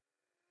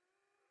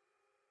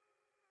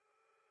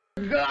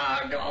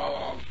God,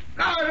 oh,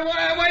 God,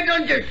 why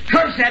don't you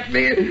curse at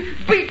me,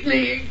 beat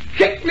me,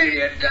 kick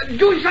me,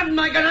 do something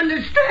I can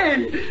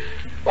understand?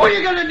 What are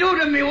you going to do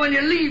to me when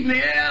you leave me?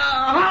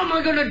 How am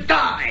I going to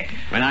die?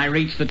 When I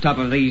reach the top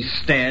of these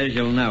stairs,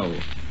 you'll know.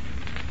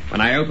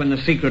 When I open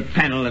the secret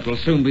panel, it will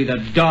soon be the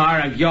door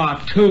of your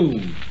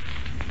tomb.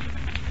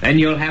 Then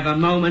you'll have a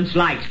moment's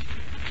light.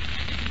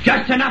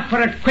 Just enough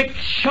for a quick,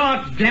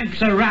 short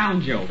glimpse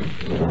around you.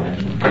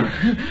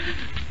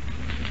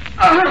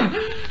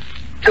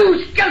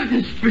 Two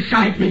skeletons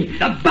beside me.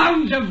 The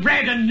bones of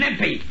Red and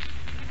Limpy.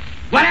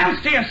 What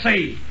else do you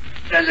see?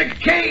 There's a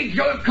cage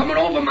coming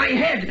over my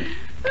head.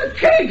 A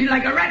cage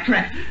like a rat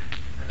trap.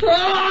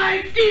 Oh,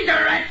 it is a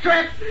rat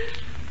trap.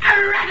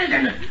 A rat is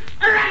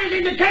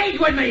in the cage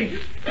with me.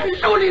 And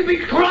soon he'll be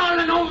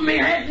crawling over my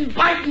head and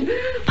biting.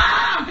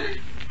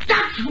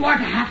 That's what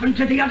happened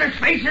to the other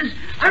faces.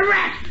 A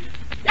rat.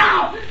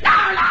 No!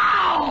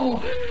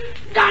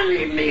 Don't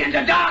leave me in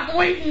the dark,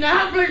 waiting,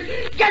 helpless,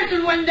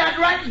 guessing when that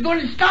rat's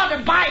going to start to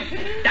bite.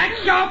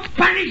 That's your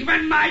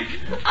punishment, Mike.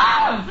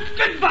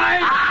 Goodbye.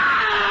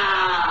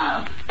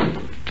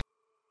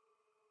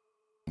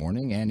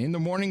 Morning, and in the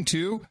morning,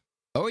 too.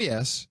 Oh,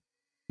 yes.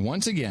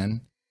 Once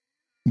again,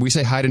 we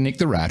say hi to Nick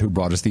the Rat, who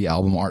brought us the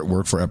album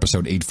artwork for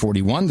episode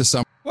 841 this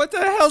summer. What the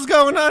hell's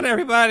going on,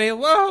 everybody?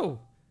 Whoa,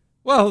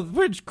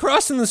 we're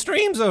crossing the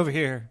streams over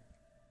here.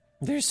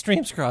 There's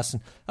streams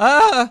crossing.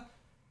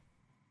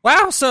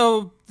 Wow,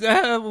 so,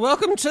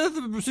 welcome to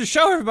the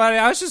show, everybody.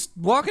 I was just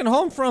walking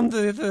home from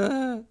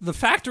the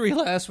factory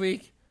last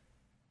week,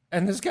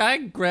 and this guy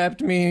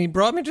grabbed me, and he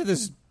brought me to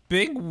this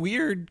big,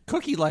 weird,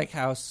 cookie-like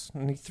house,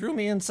 and he threw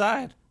me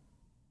inside.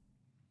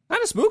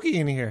 Kind of spooky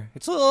in here.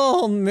 It's a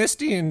little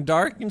misty and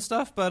dark and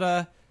stuff,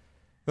 but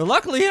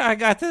luckily I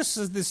got this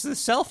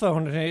cell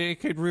phone, and it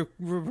could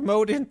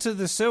remote into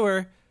the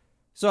sewer.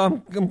 So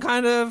I'm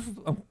coming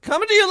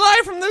to you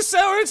live from the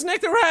sewer. It's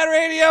Nick the Rat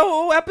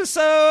Radio,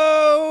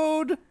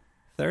 episode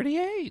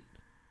 38.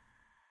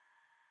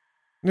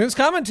 And it's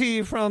coming to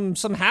you from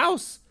some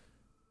house.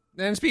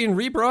 And it's being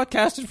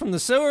rebroadcasted from the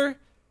sewer.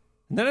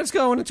 And then it's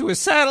going into a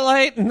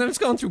satellite. And then it's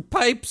going through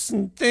pipes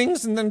and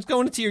things. And then it's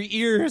going into your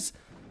ears.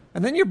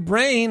 And then your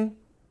brain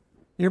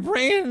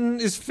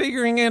is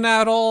figuring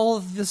out all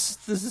this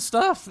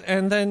stuff.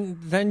 And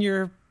then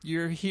you're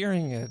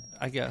hearing it,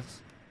 I guess.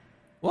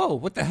 Whoa,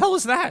 what the hell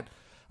is that?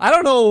 I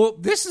don't know.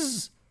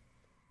 It's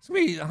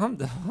gonna be,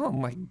 oh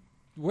my,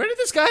 where did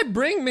this guy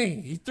bring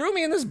me? He threw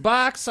me in this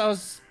box.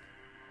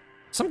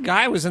 Some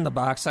guy was in the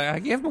box. I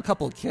gave him a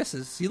couple of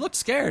kisses. He looked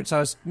scared, so I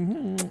was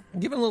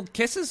giving little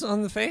kisses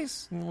on the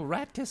face, little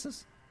rat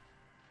kisses.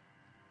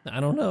 I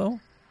don't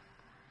know.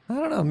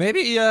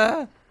 Maybe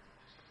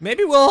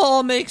we'll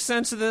all make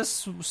sense of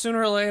this sooner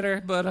or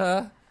later,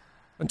 but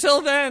until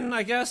then,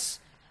 I guess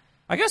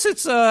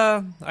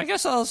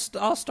I'll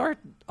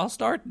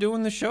start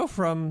doing the show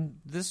from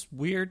this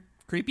weird,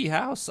 creepy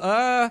house.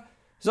 So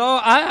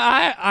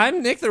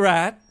I'm Nick the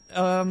Rat.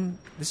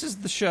 This is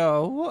the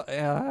show.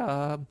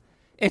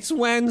 It's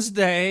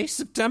Wednesday,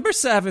 September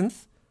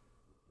 7th,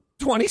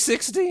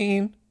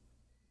 2016.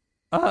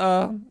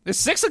 It's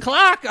 6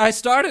 o'clock. I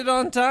started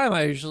on time.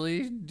 I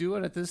usually do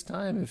it at this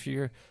time. If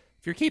you're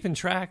keeping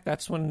track,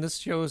 that's when this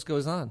show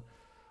goes on.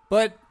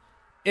 But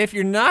if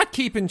you're not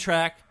keeping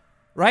track,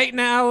 right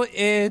now,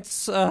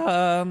 it's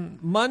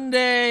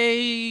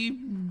Monday,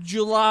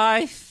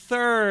 July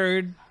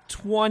 3rd,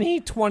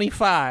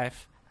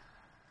 2025.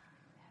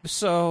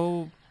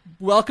 So,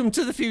 welcome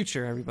to the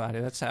future,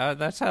 everybody. That's how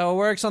it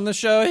works on the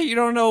show. You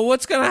don't know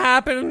what's going to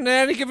happen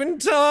at any given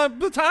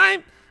time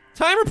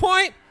or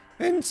point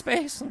in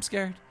space. I'm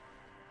scared.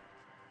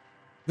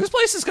 This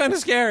place is kind of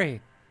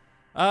scary.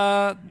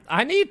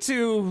 I need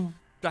to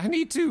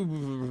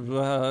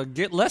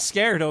get less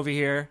scared over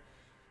here.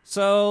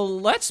 So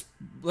let's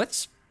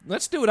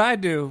do what I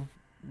do.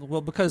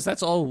 Well, because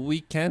that's all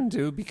we can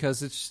do,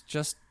 because it's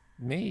just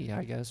me,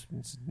 I guess.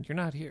 You're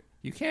not here.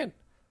 You can't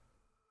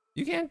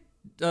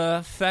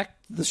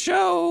affect the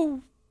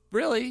show,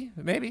 really,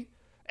 maybe.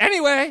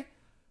 Anyway,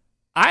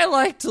 I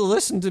like to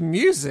listen to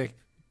music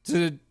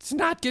to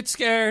not get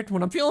scared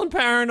when I'm feeling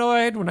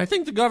paranoid, when I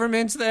think the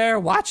government's there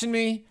watching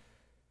me.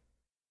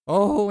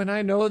 Oh, and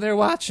I know they're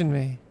watching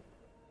me.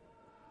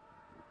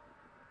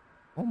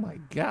 Oh my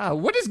God,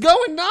 what is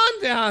going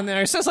on down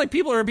there? It sounds like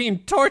people are being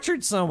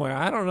tortured somewhere.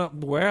 I don't know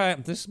where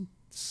this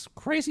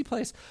crazy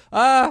place.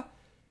 Here,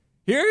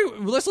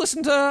 let's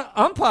listen to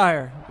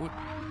Umpire,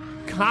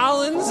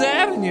 Collins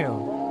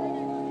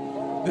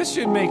Avenue. This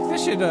should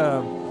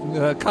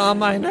calm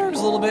my nerves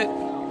a little bit.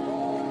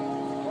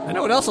 I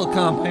know what else will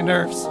calm my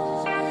nerves.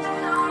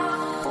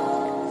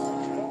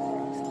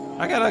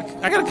 I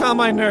gotta calm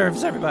my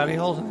nerves, everybody.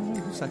 Hold on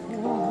a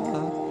second.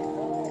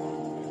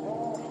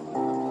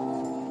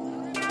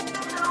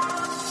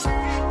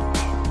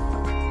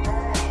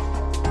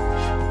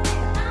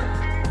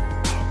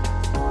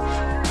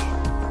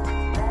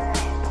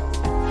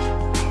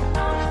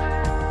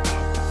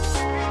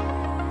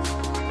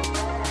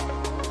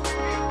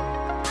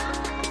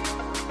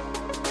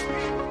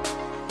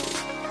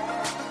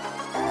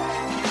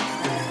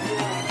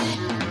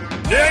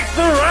 Nick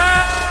the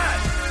Rat!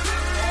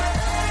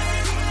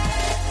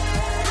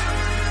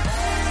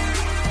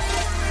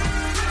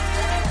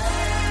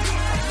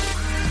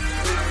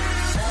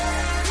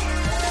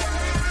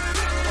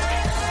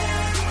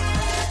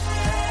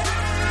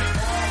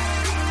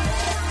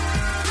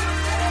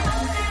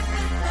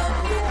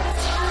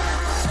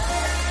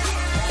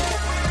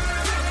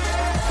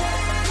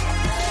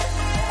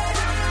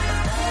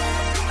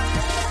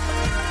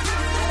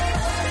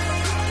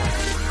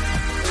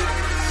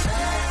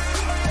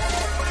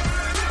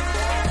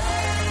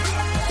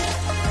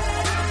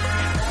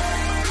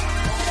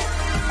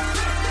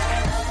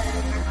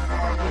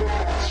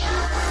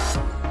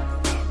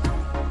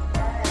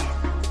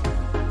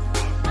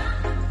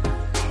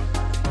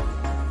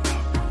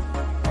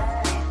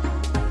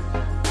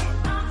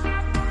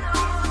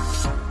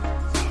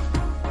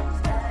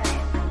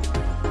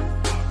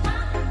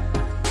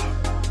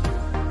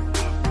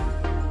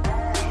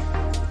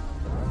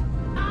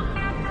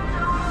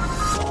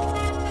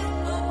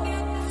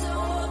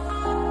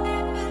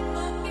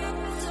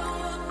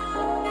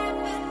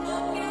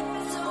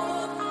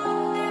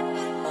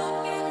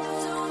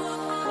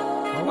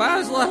 Wow,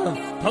 there's a lot of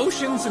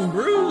potions and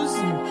brews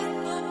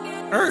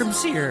and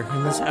herbs here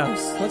in this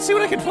house. Let's see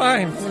what I can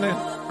find. I'm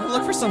gonna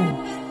look for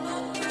something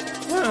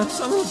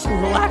to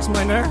relax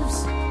my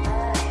nerves.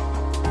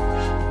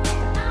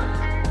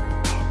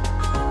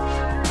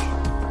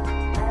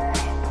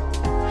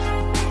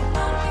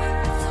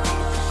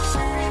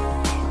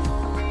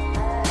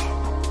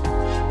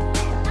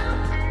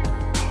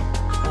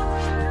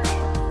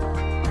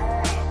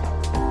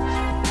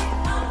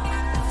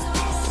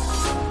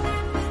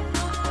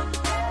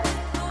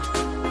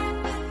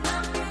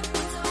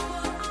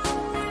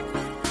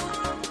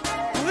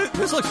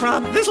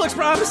 This looks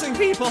promising,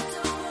 people.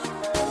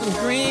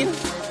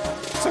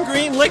 Some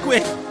green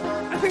liquid.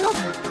 I think I'll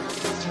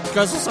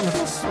guzzle some of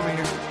this over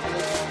here.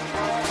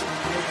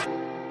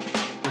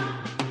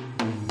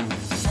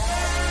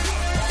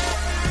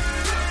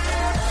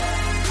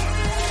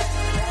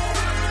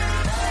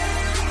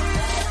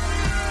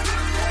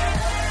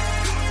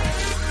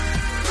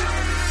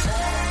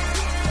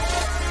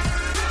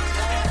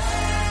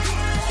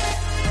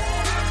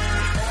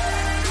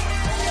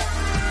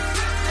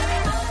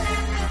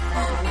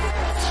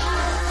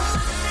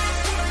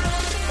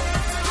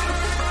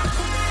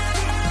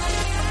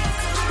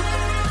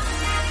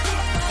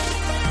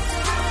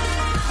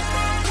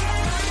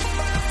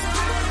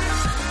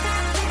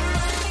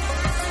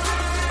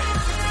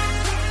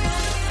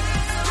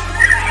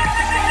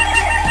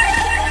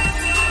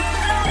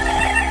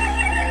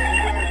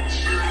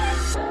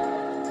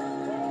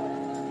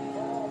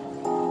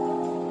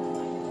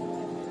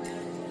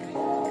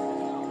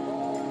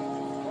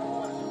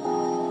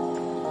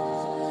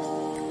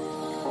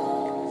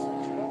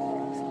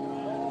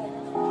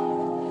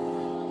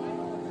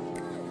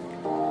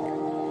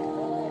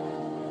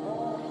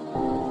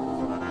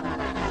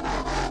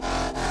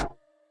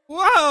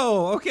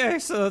 Whoa! Okay,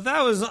 so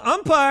that was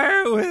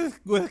Umpire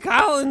with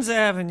Collins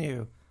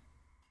Avenue.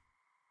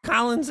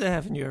 Collins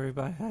Avenue,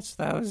 everybody.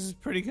 That was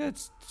pretty good.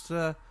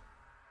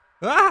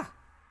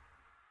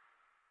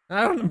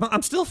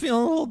 I'm still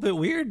feeling a little bit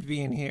weird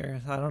being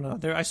here. I don't know.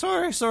 I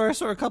saw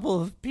a couple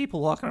of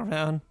people walking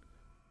around.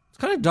 It's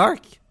kind of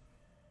dark.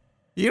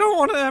 You don't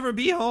want to ever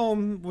be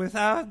home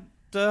without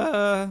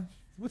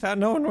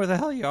knowing where the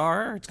hell you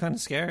are. It's kind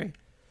of scary.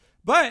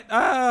 But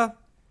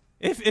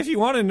if you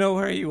want to know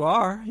where you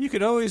are, you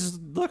could always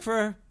look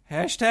for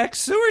hashtag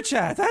sewer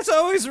chat. That's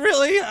always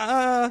really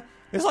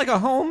it's like a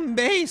home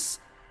base.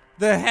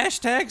 The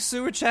hashtag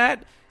sewer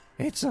chat.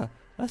 That's a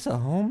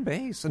home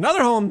base.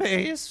 Another home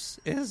base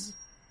is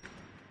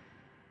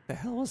the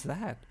hell was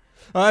that?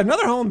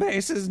 Another home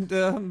base is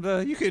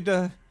you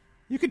could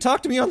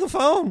talk to me on the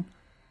phone.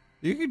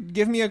 You could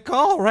give me a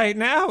call right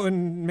now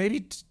and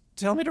maybe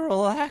tell me to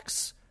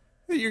relax.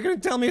 You're gonna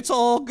tell me it's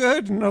all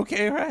good and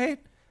okay, right?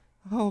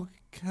 Oh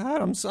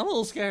God, I'm a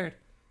little scared.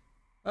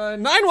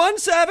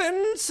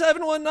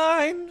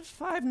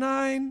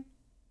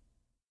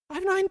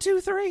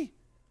 917-719-5923.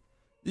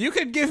 You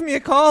could give me a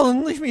call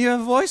and leave me a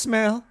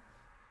voicemail.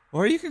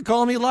 Or you could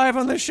call me live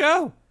on the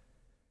show.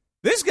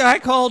 This guy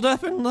called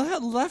up and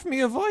left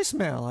me a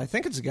voicemail. I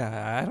think it's a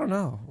guy. I don't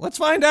know. Let's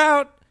find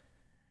out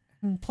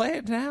and play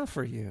it now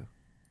for you.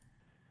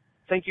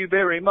 Thank you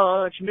very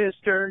much,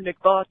 Mr.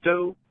 Nick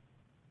Botto.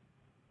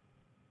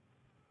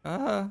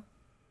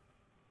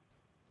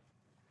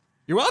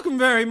 You're welcome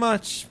very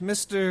much,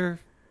 Mr.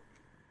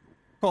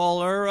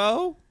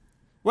 Caller-o.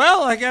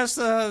 Well, I guess,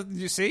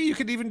 you see, you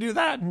could even do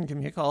that and give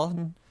me a call,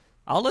 and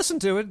I'll listen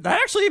to it. That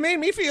actually made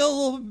me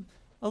feel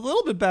a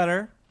little bit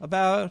better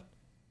about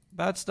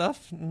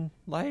stuff in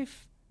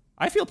life.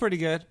 I feel pretty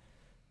good.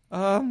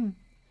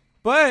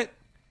 But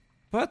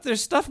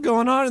there's stuff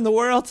going on in the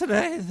world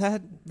today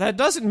that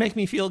doesn't make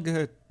me feel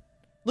good.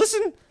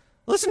 Listen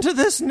to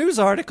this news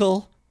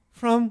article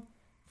from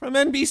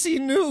NBC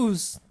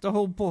News.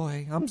 Oh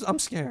boy, I'm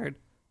scared.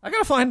 I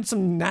gotta find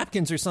some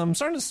napkins or something. I'm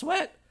starting to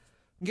sweat.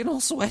 I'm getting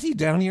all sweaty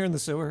down here in the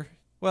sewer.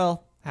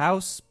 Well,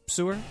 house,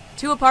 sewer.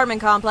 2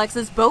 apartment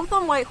complexes, both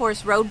on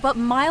Whitehorse Road, but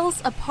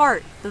miles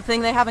apart. The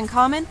thing they have in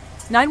common?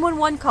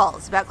 911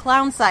 calls about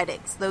clown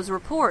sightings. Those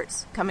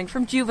reports coming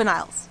from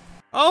juveniles.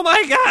 Oh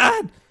my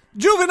God!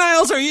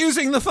 Juveniles are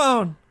using the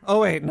phone!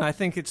 Oh wait, no, I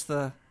think it's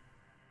the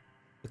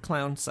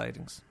clown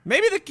sightings.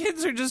 Maybe the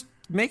kids are just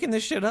making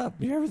this shit up.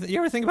 You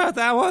ever think about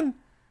that one?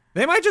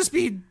 They might just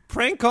be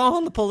prank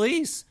calling the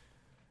police.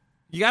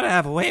 You gotta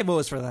have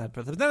Huevos for that.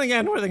 But then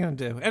again, what are they gonna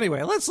do?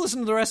 Anyway, let's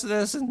listen to the rest of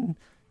this and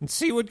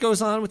see what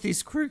goes on with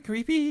these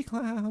creepy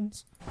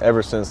clowns.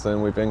 Ever since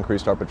then, we've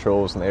increased our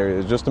patrols in the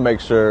area just to make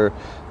sure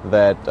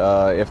that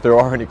if there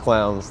are any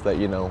clowns, that,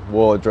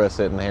 we'll address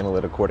it and handle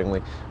it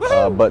accordingly.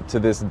 But to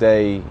this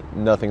day,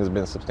 nothing has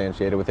been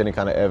substantiated with any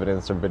kind of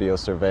evidence or video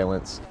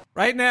surveillance.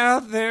 Right now,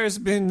 there's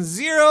been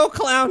 0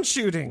 clown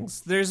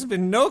shootings. There's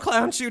been no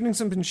clown shootings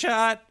have been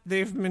shot.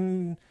 They're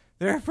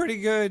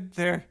pretty good.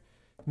 They're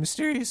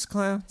mysterious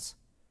clowns.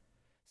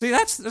 See,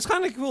 that's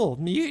kind of cool.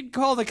 You'd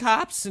call the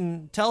cops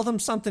and tell them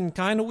something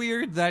kind of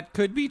weird that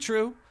could be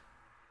true.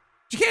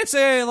 You can't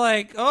say,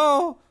 like,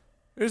 oh,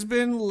 there's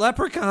been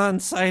leprechaun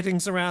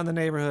sightings around the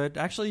neighborhood.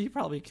 Actually, you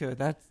probably could.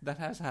 That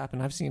has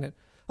happened. I've seen it.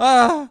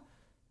 You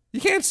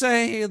can't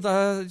say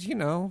but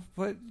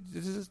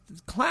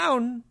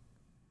clown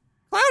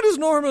is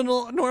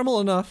normal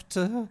enough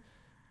to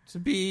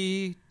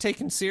be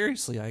taken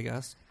seriously, I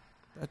guess.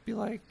 That'd be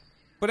like.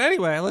 But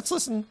anyway, let's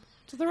listen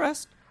to the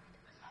rest.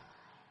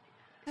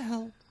 The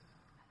hell?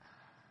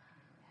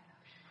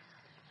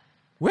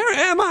 Where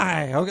am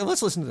I? Okay,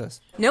 let's listen to this.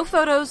 No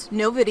photos,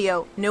 no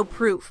video, no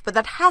proof, but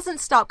that hasn't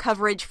stopped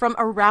coverage from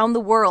around the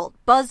world.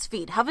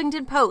 BuzzFeed,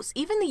 Huffington Post,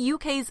 even the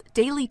UK's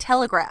Daily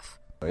Telegraph.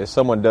 If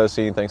someone does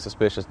see anything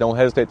suspicious, don't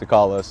hesitate to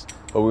call us,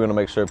 but we want to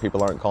make sure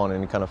people aren't calling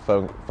any kind of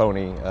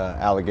phony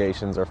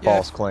allegations or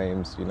false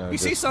claims. You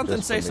see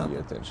something, say something.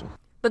 Attention.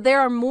 But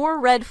there are more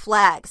red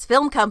flags.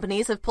 Film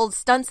companies have pulled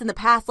stunts in the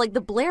past like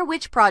the Blair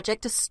Witch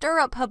Project to stir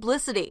up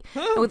publicity.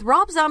 And with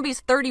Rob Zombie's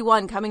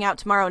 31 coming out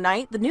tomorrow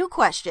night, the new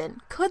question,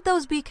 could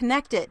those be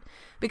connected?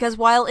 Because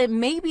while it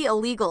may be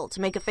illegal to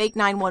make a fake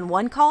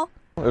 911 call,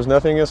 there's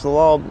nothing against the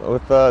law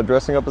with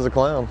dressing up as a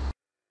clown.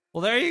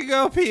 Well, there you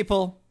go,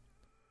 people.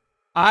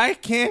 I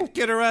can't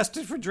get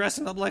arrested for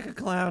dressing up like a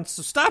clown,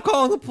 so stop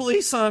calling the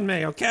police on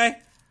me, okay?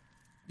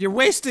 You're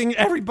wasting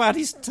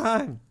everybody's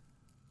time.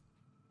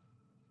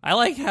 I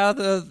like how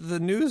the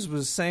news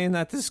was saying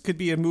that this could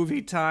be a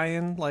movie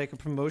tie-in, like a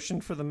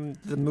promotion for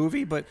the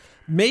movie, but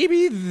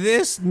maybe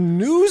this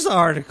news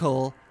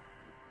article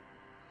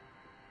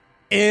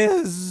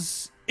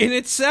is in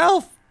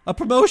itself a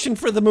promotion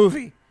for the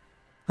movie.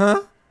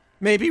 Huh?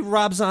 Maybe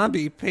Rob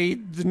Zombie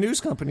paid the news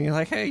company,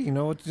 like, hey,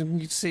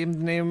 you say the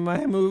name of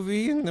my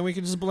movie, and then we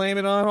can just blame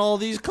it on all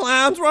these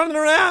clowns running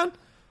around.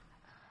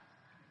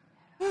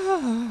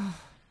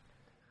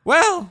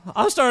 Well,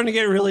 I'm starting to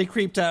get really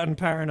creeped out and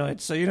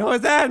paranoid, so you know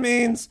what that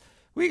means.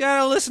 We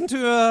gotta listen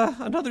to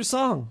another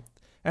song.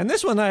 And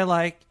this one I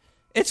like.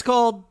 It's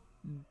called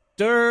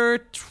Der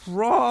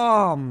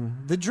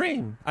Traum, The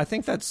Dream. I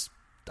think this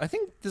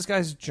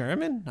guy's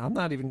German.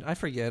 I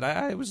forget.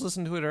 I was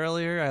listening to it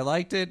earlier. I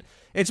liked it.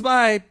 It's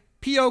by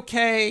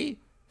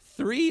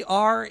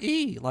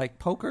POK3RE, like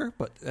poker,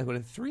 but with a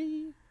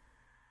 3.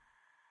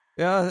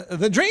 Yeah,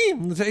 The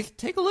Dream.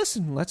 Take a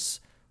listen. Let's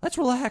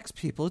relax,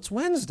 people. It's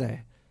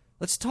Wednesday.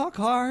 Let's talk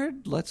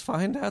hard. Let's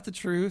find out the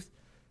truth.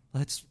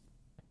 Let's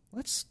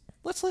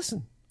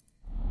listen.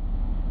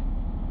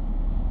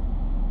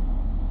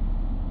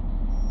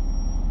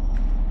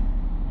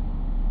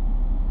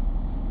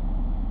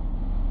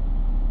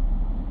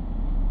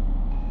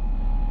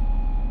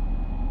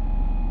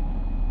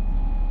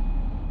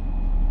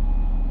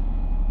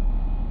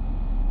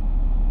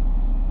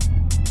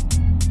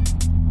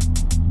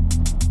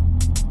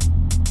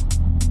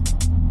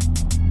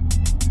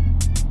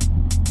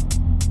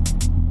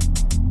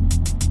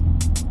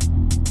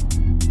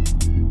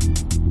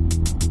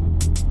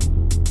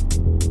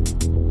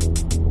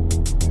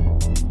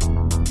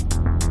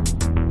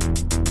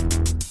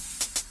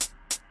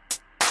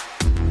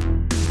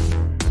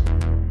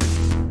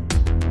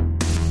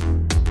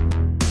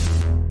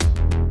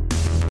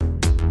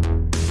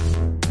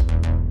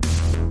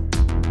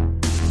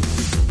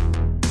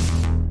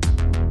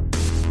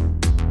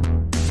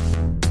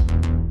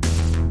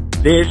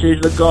 This is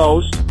the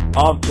ghost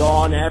of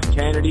John F.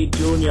 Kennedy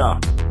Jr.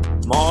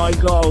 My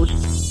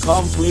ghost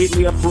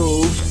completely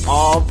approves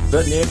of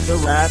the Nick the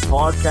Rat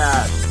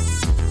podcast.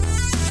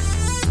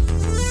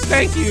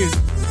 Thank you,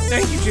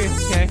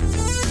 JFK.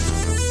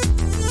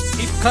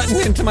 Keep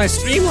cutting into my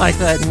stream like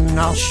that, and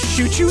I'll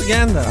shoot you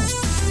again, though.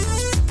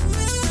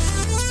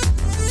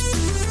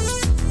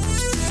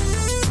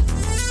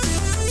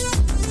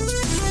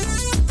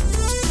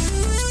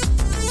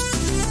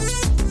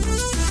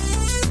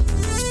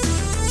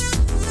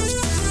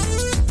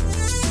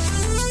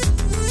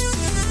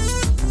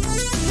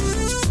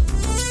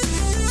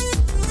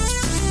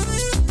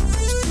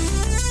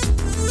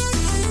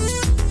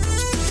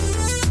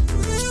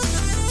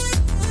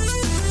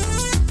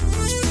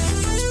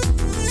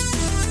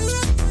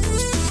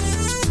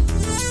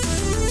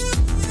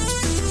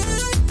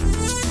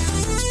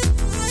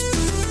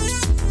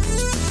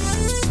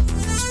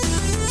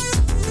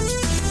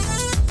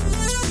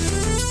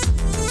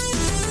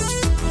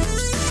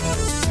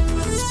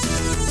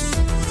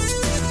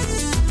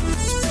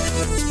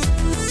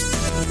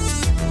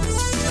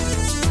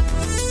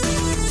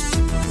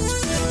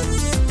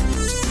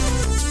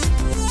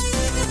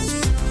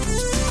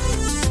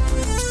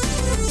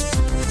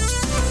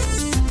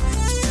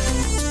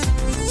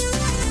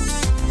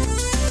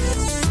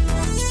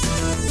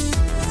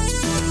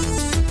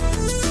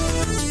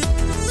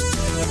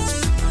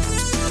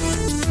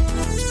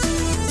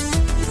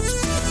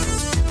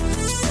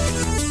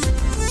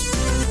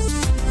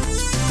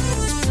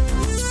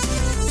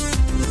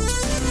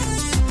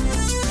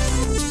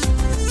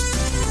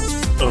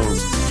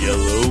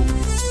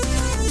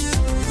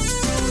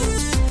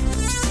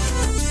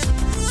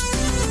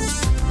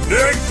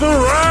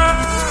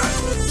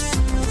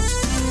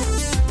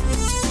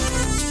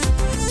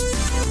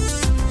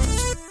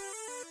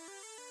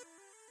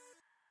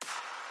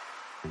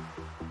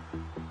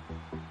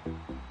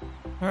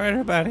 All right,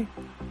 everybody.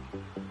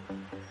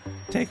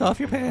 Take off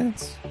your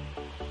pants.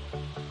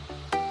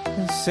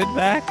 And sit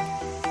back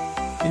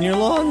in your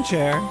lawn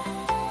chair.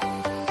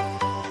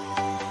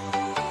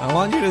 I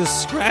want you to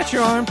scratch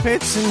your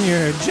armpits and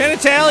your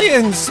genitalia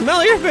and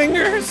smell your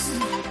fingers.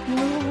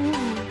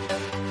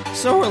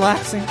 So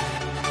relaxing.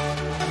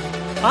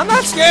 I'm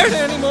not scared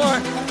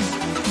anymore.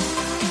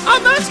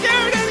 I'm not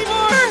scared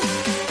anymore.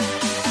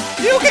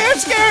 You can't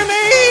scare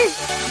me.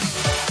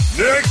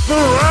 Nick the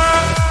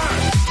Rat!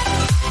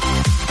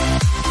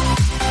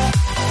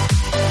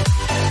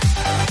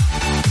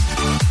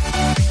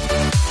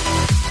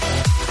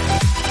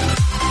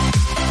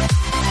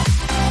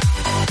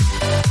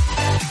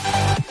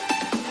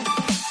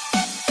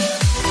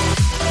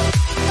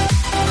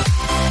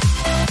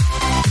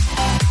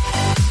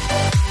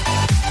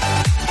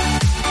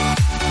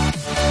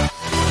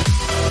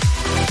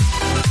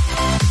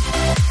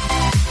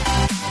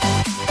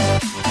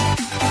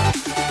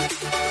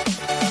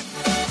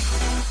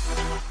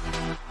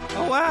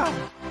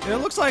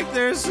 Looks like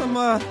there's some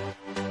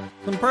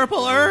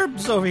purple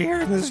herbs over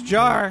here in this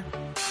jar.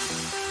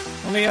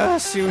 Let me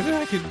see what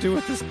I could do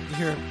with this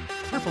here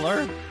purple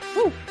herb.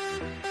 Woo.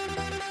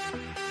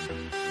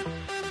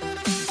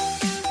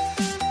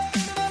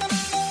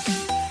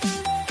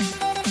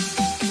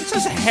 It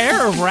says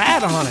hair of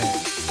rat on it.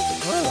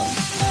 Whoa.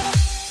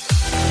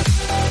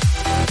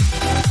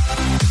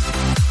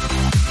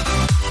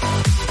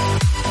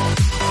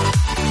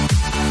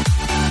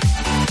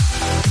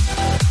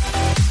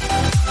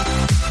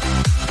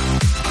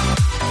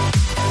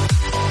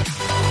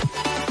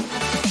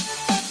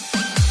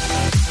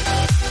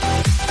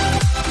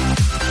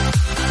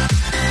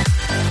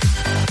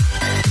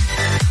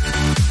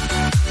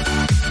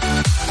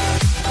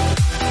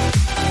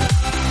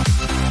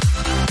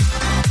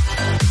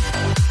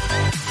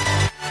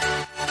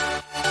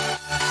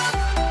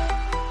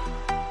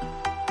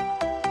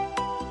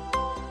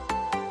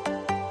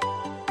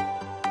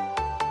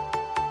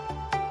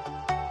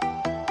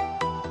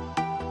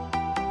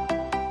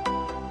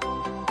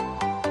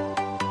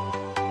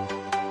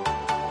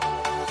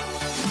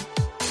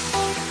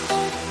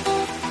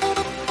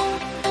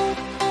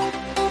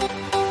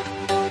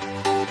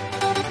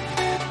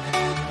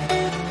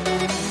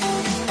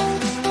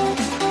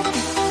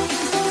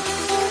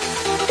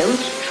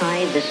 Don't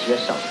try this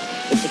yourself.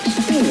 It's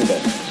extremely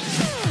dangerous.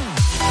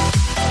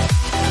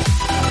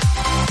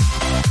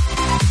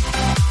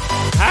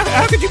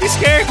 How could you be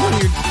scared when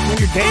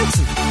you're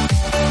dancing?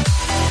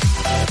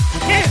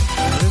 You can't.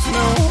 There's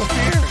no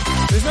fear.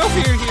 There's no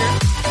fear here.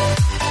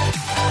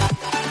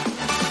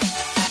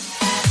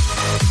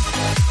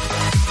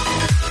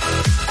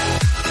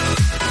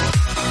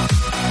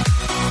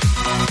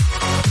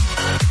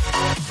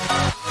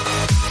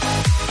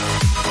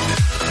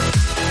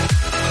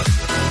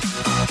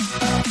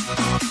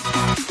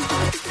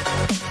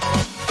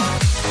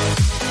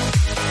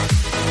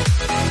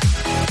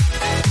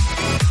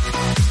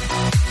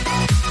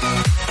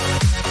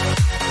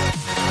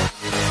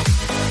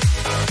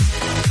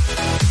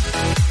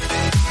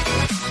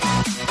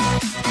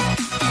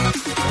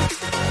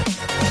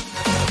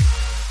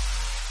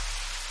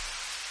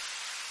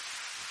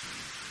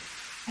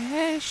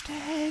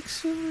 Hashtag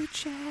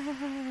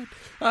Suicide.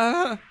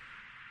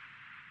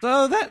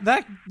 So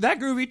that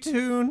groovy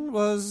tune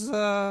was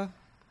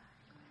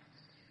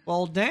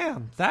well,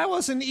 damn, that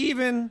wasn't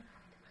even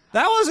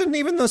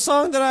the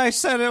song that I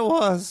said it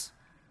was.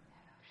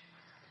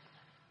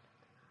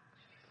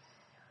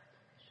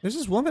 There's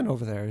this woman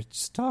over there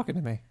just talking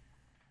to me.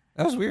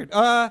 That was weird.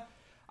 I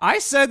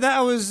said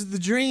that was The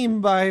Dream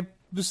by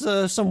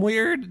some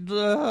weird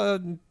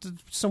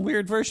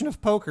version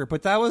of Poker,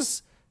 but that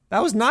was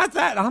not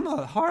that. I'm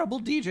a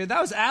horrible DJ.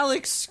 That was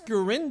Alex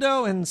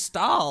Gurindo and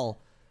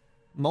Stahl.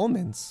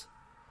 Moments.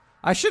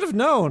 I should have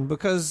known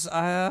because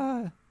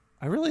I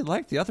really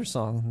liked the other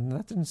song. And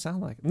that didn't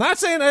sound like it. I'm not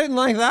saying I didn't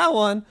like that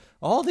one.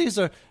 All these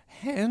are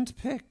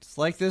hand-picked,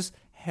 like this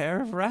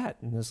hair of rat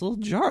in this little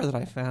jar that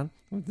I found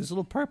with this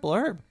little purple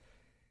herb.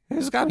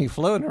 It's got me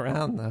floating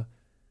around, though.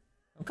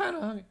 I'm kind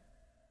of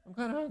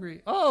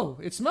hungry. Oh,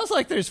 it smells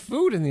like there's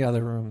food in the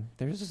other room.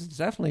 There's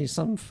definitely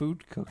some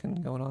food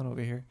cooking going on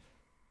over here.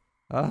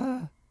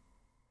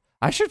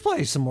 I should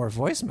play some more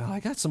voicemail.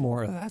 I got some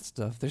more of that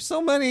stuff. There's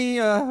so many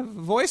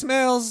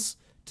voicemails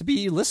to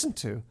be listened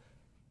to.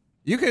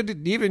 You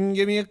could even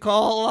give me a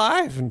call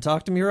live and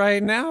talk to me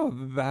right now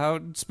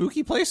about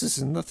spooky places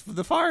in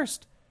the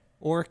forest.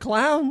 Or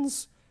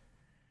clowns.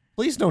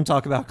 Please don't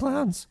talk about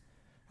clowns.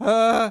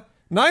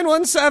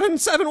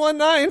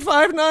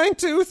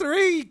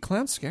 917-719-5923.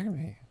 Clowns scare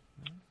me.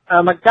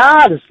 Oh my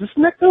God, is this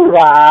Nick the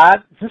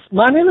Rat?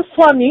 My name is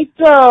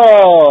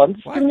Juanito. I'm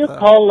just giving you a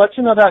call to let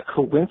you know about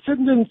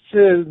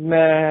coincidences,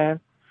 man.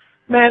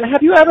 Man,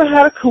 have you ever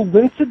had a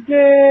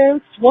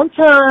coincidence? One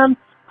time,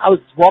 I was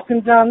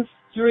walking down the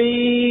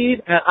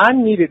street, and I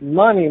needed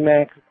money,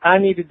 man, 'cause I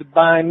needed to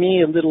buy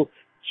me a little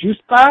juice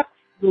box,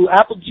 little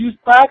apple juice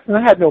box, and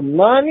I had no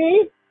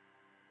money.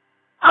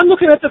 I'm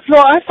looking at the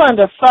floor, I find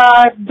a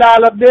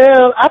 $5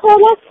 bill. I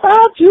bought like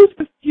 5 juice,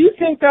 but you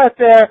think that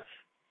they're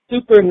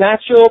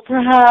supernatural,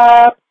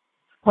 perhaps?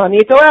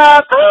 Juanito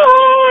out.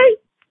 Bye!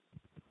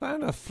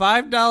 Found a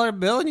 $5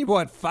 bill and you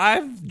bought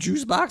 5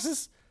 juice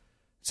boxes?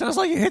 Sounds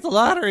like you hit the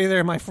lottery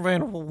there, my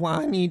friend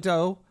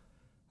Juanito.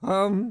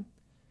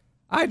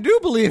 I do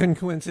believe in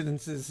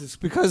coincidences. It's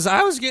because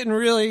I was getting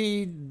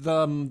really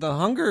the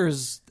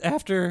hungers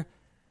after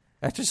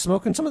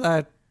smoking some of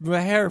that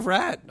hair of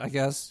rat, I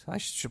guess.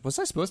 Was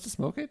I supposed to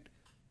smoke it?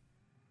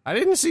 I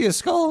didn't see a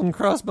skull and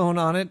crossbone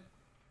on it.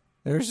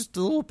 There's just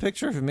a little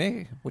picture of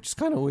me, which is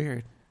kind of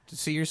weird. To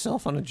see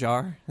yourself on a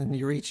jar, and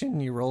you reach in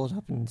and you roll it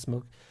up and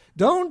smoke.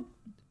 Don't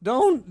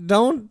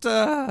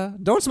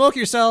smoke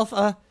yourself.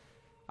 I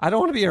don't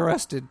want to be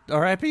arrested.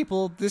 All right,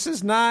 people. This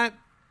is not.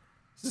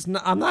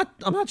 I'm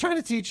not trying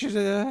to teach you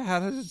how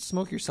to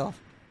smoke yourself.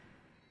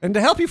 And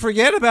to help you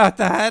forget about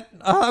that,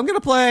 I'm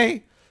gonna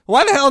play.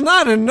 Why the hell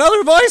not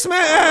another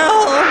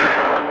voicemail?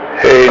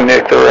 Hey,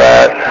 Nick the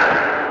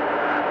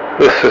Rat.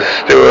 This is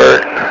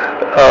Stuart,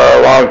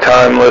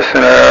 long-time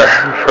listener,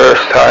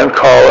 first-time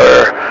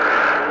caller.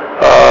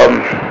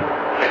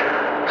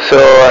 So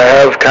I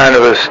have kind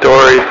of a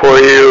story for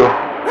you.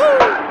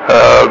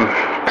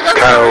 It's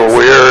kind of a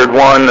weird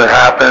one that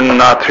happened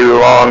not too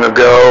long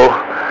ago.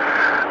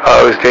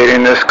 I was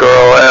dating this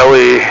girl,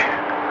 Ellie.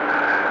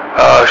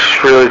 She's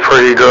a really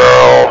pretty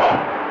girl.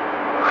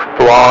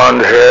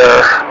 Blonde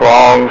hair,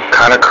 long,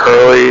 kind of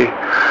curly.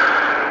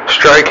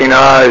 Striking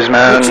eyes,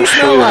 man.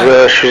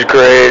 She's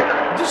great.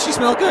 Did she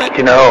smell good?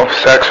 You know,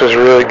 sex was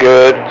really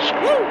good.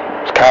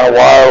 It's kind of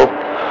wild.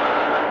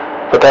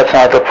 But that's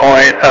not the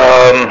point.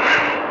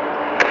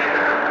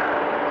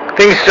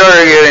 Things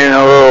started getting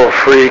a little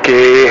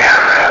freaky.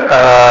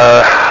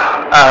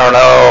 I don't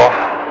know.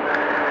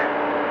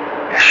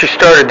 She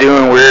started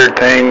doing weird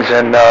things,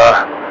 and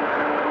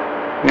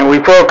we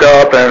broke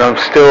up, and I'm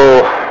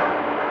still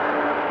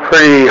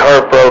pretty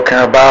heartbroken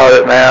about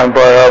it, man.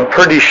 But I'm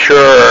pretty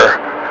sure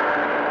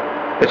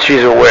that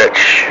she's a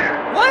witch.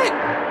 What?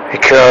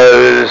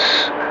 Because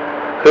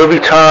there'll be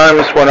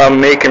times when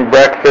I'm making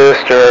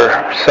breakfast or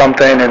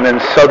something, and then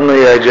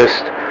suddenly I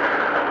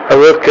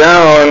look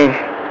down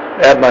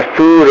at my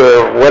food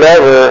or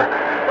whatever,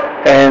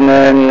 and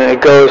then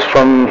it goes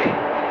from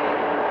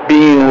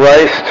being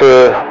rice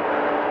to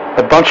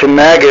a bunch of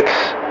maggots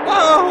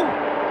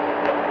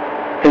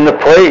in the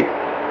plate,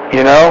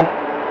 you know?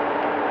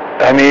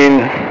 I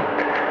mean,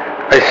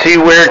 I see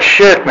weird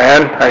shit,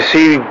 man. I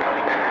see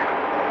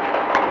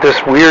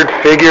this weird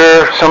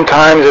figure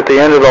sometimes at the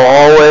end of the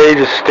hallway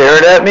just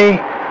stared at me,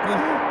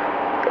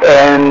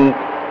 and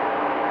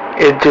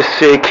it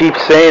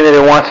keeps saying that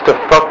it wants to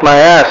fuck my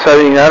ass. I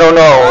mean, I don't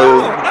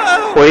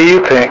know. What do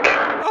you think?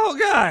 Oh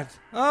God!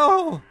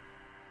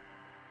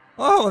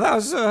 Oh, that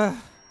was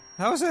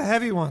a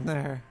heavy one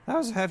there. That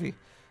was heavy.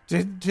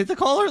 Did the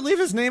caller leave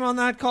his name on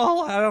that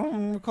call? I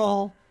don't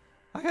recall.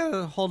 I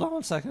gotta hold on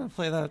one second and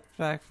play that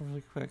back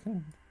really quick.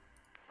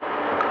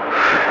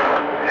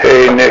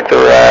 Hey, Nick the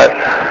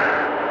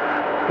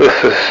Rat.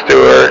 This is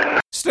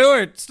Stuart.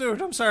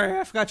 Stuart, I'm sorry.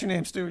 I forgot your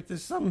name, Stuart.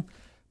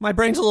 My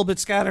brain's a little bit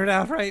scattered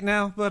out right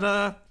now, but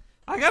I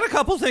got a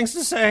couple things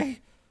to say.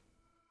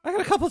 I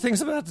got a couple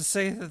things about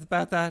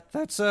that.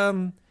 That's,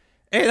 hey,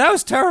 that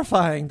was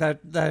terrifying,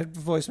 that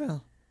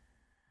voicemail.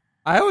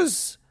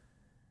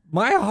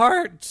 My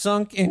heart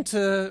sunk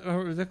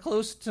into,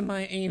 close to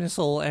my anus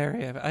hole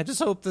area. I just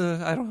hope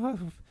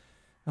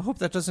I hope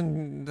that's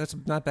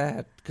not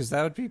bad, because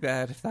that would be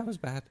bad if that was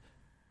bad.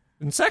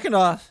 And second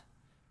off,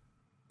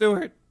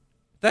 Stuart,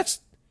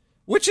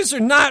 witches are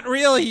not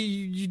real,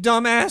 you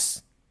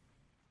dumbass.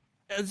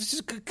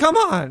 Come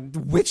on,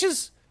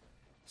 witches?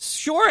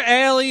 Sure,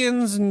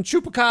 aliens and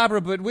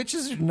chupacabra, but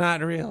witches are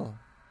not real.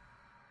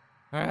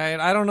 All right,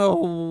 I don't know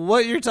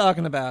what you're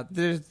talking about.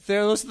 That's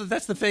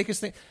the fakest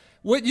thing.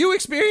 What you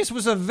experienced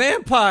was a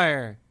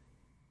vampire.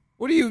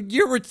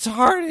 You're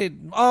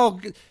retarded. Oh,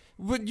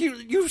 but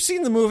you've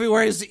seen the movie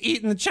where he's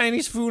eating the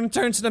Chinese food and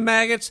turns into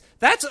maggots?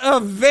 That's a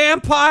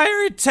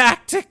vampire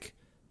tactic.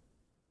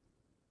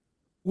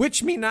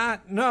 Witch me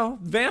not. No,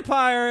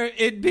 vampire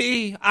it'd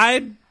be.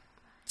 I'd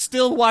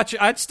still watch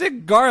it. I'd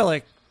stick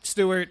garlic,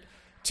 Stuart.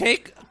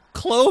 Take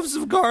cloves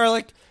of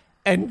garlic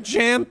and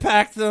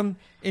jam-pack them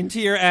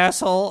into your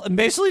asshole and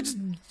basically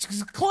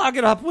just clog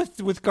it up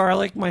with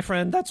garlic, my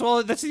friend. That's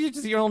all. That's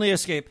your only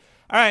escape.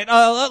 All right,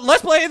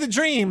 let's play The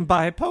Dream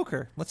by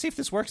Poker. Let's see if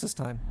this works this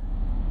time.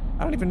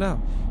 I don't even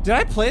know. Did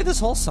I play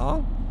this whole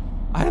song?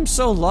 I am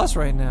so lost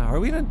right now. Are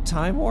we in a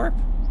time warp?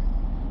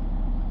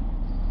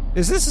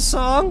 Is this a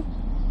song?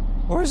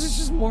 Or is this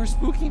just more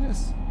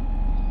spookiness?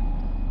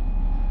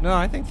 No,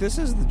 I think this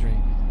is The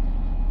Dream.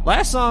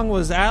 Last song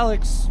was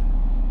Alex.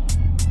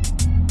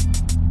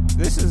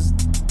 This is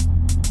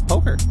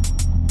Poker.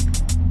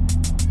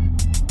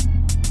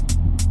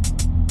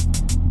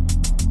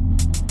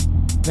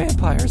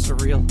 Vampires are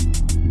real.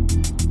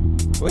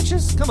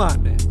 Witches? Come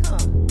on, man. Come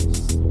on.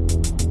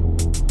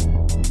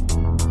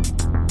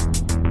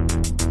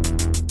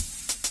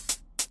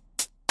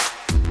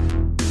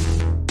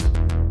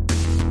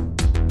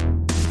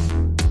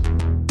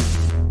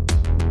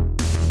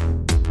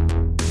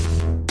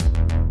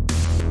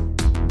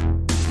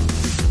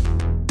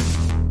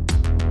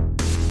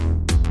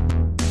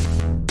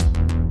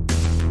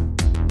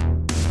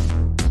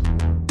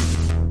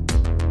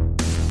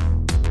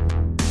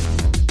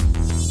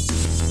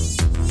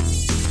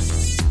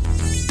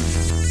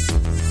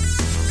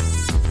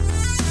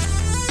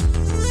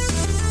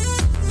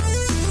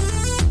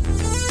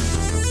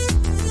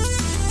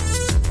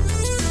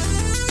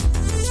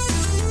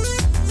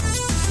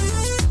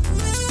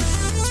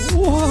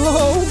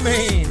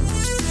 Maine.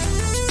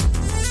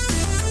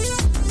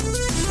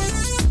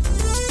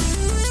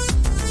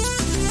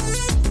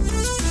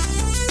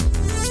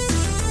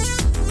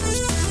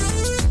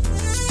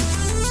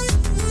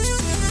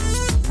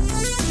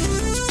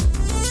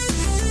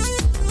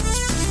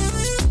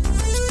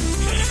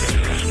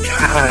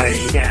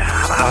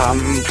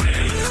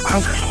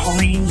 I'm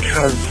calling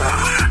because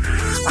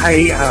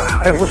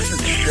I listen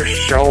to your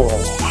show a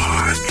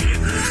lot,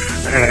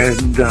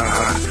 and I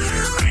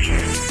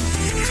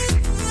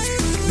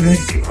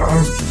think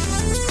I'm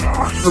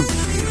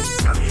possibly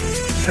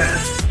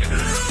possessed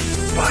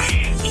by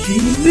a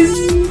demon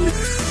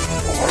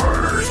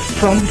or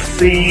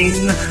something.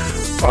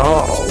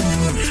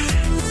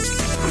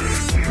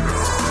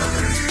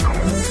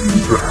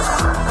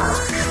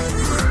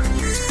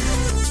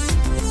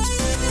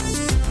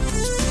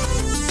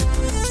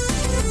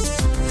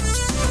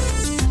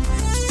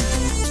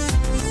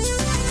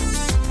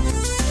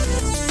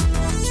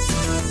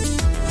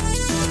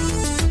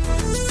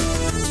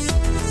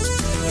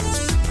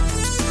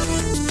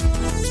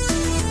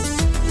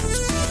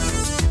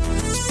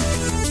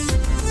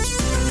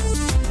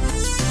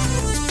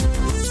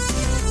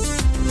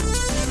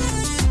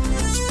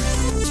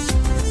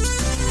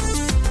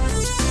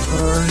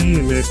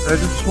 I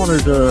just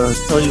wanted to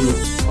tell you a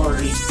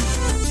story. It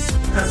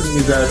happened to me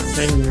about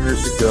 10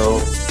 years ago.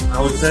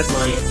 I was at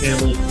my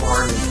family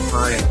farm in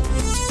Ohio.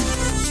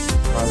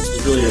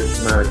 It's really a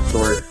traumatic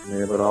story for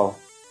me, but I'll...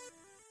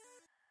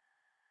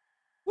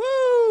 Woo!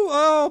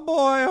 Oh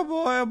boy, oh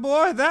boy, oh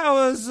boy. That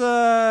was,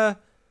 The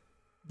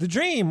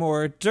Dream,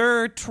 or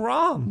Der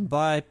Traum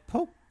by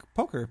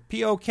Poker.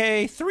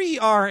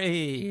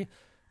 P-O-K-3-R-A.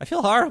 I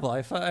feel horrible.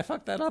 I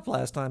fucked that up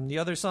last time. The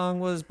other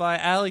song was by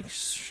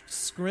Alex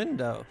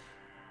Skrindo.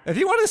 If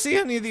you want to see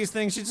any of these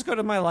things, you just go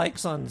to my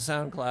likes on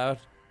SoundCloud.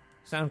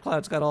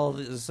 SoundCloud's got all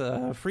this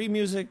free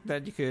music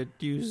that you could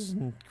use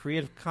in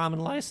Creative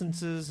Commons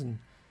licenses, and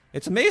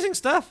it's amazing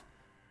stuff.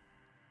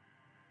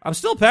 I'm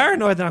still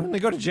paranoid that I'm going to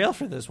go to jail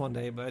for this one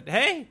day, but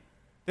hey,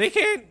 they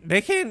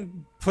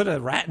can't put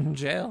a rat in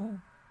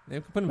jail.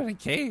 They can put him in a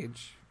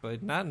cage,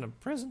 but not in a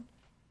prison.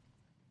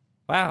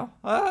 Wow.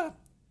 I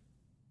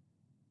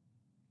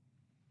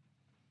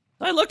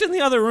looked in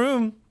the other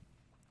room.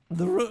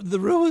 The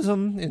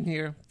ruism in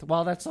here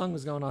while that song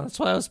was going on. That's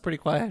why I was pretty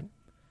quiet.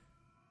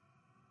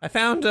 I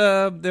found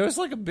there was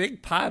like a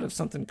big pot of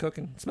something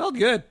cooking. It smelled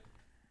good.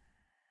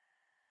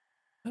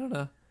 I don't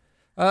know.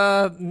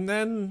 And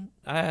then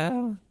I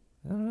don't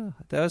know.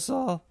 That was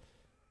all.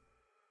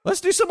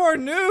 Let's do some more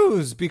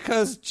news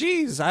because,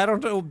 geez, I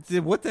don't know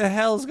what the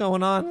hell's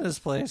going on in this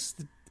place.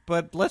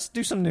 But let's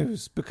do some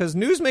news because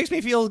news makes me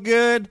feel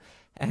good,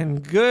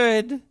 and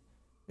good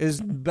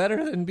is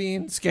better than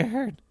being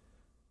scared.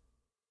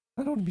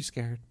 I don't want to be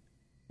scared.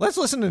 Let's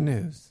listen to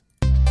news.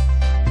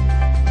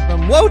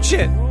 From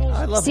Wochit.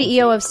 I love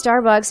CEO of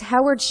Starbucks,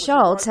 Howard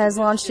Schultz, has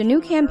launched a new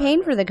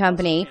campaign for the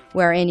company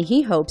wherein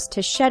he hopes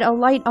to shed a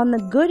light on the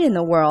good in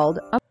the world.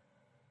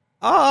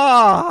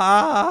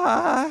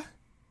 A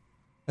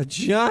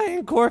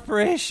giant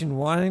corporation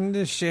wanting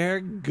to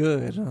share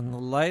good on the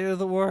light of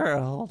the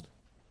world.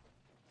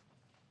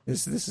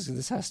 This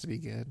has to be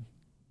good.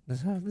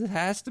 This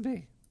has to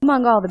be.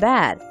 Among all the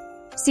bad.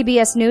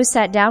 CBS News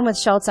sat down with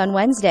Schultz on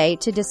Wednesday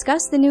to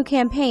discuss the new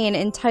campaign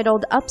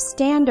entitled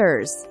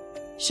Upstanders.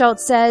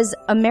 Schultz says,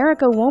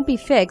 America won't be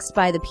fixed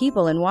by the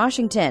people in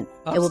Washington.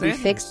 It will be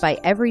fixed by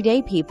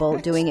everyday people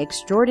doing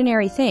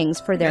extraordinary things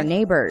for their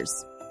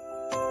neighbors.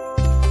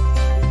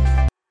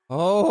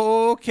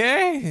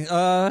 Okay,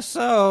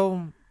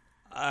 so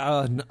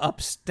an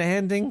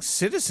upstanding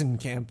citizen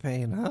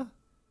campaign, huh?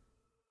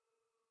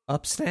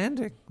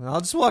 Upstanding.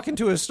 I'll just walk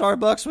into a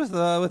Starbucks with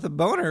a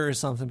boner or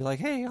something. Be like,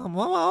 hey, I'm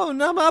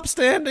an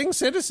upstanding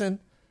citizen.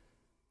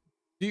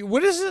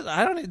 What is it?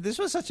 I don't. This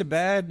was such a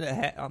bad.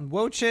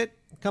 Wochit.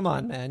 Come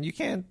on, man. You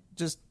can't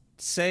just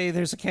say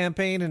there's a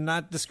campaign and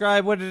not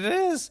describe what it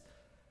is.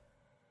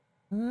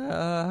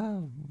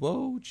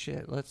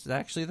 Wochit.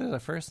 They're the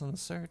first on the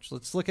search.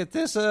 Let's look at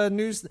this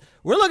news.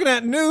 We're looking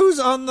at news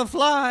on the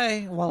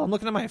fly while I'm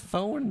looking at my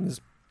phone.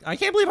 I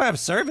can't believe I have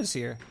service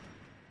here.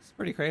 It's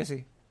pretty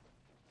crazy.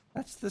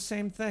 That's the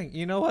same thing.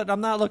 You know what?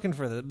 I'm not looking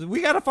for this.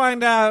 We got to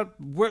find out.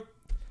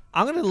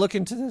 I'm going to look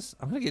into this.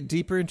 I'm going to get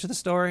deeper into the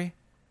story.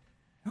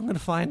 I'm going to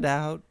find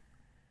out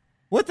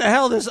what the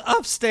hell this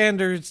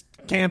Upstanders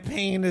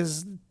campaign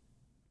is.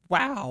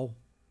 Wow.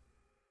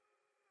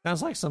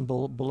 Sounds like some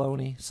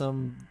baloney.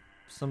 Some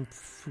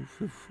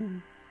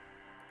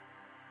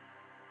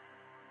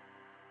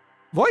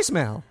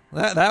voicemail.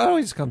 That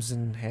always comes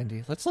in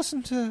handy. Let's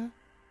listen to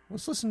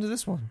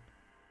this one.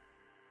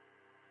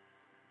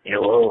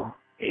 Hello.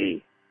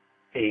 Hey,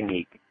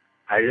 Nick.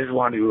 I just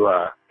want to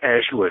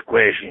ask you a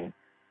question.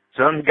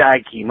 Some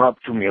guy came up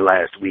to me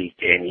last week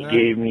and he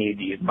gave me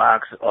this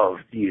box of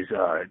these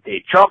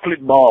they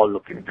chocolate ball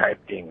looking type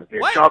things.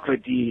 They're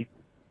chocolatey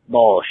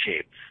ball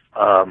shapes.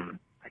 I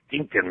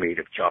think they're made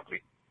of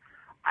chocolate.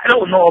 I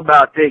don't know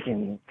about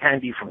taking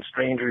candy from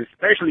strangers,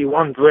 especially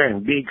ones wearing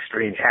big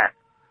strange hats.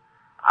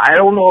 I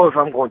don't know if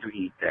I'm going to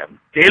eat them.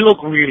 They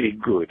look really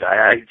good.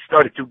 I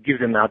started to give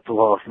them out to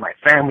all of my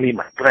family,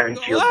 my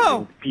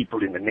grandchildren,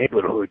 people in the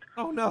neighborhood.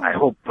 Oh, no. I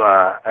hope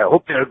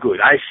they're good.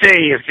 I say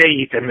if they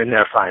eat them and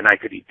they're fine, I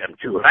could eat them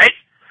too, right?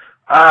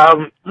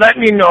 Let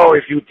me know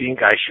if you think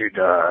I should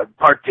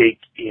partake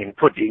in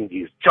putting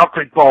these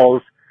chocolate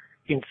balls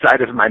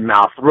inside of my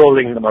mouth,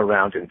 rolling them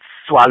around and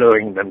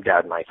swallowing them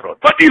down my throat.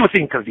 What do you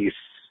think of these,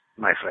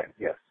 my friend?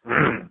 Yes.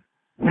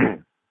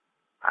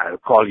 I'll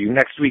call you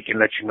next week and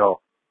let you know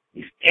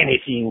if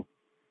anything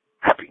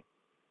happened.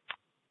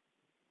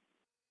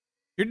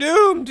 You're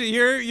doomed.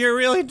 You're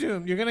really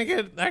doomed. You're gonna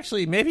get.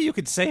 Actually, maybe you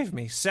could save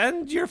me.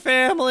 Send your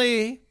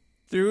family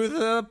through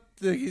the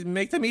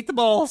make them eat the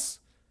balls.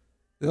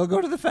 They'll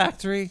go to the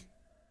factory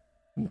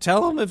and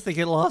tell them if they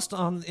get lost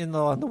on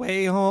the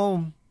way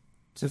home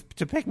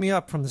to pick me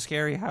up from the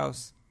scary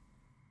house.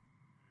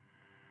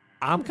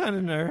 I'm kind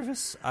of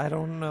nervous. I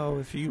don't know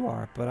if you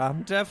are, but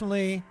I'm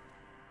definitely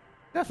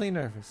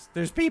nervous.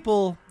 There's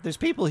people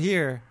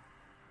here.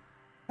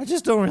 I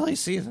just don't really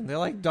see them. They're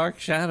like dark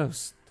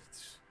shadows.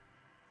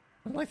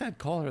 I don't like that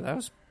caller. That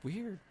was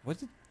weird.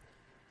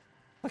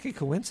 Like a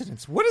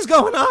coincidence. What is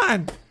going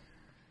on?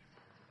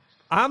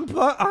 I'm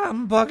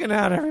bugging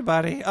out,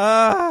 everybody.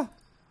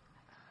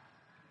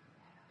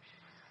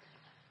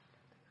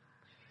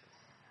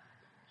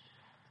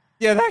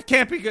 Yeah, that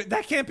can't be good.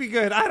 That can't be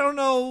good. I don't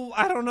know.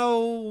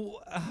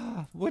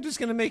 What is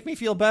going to make me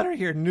feel better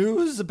here?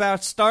 News about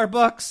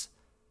Starbucks?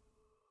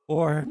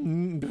 Or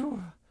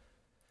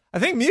I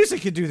think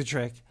music could do the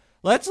trick.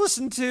 Let's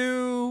listen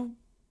to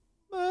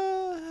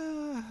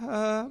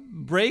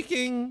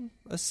Breaking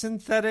a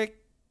Synthetic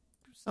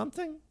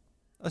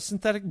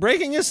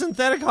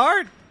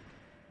Heart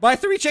by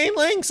 3 Chain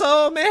Links.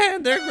 Oh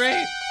man, they're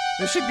great.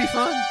 This should be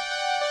fun.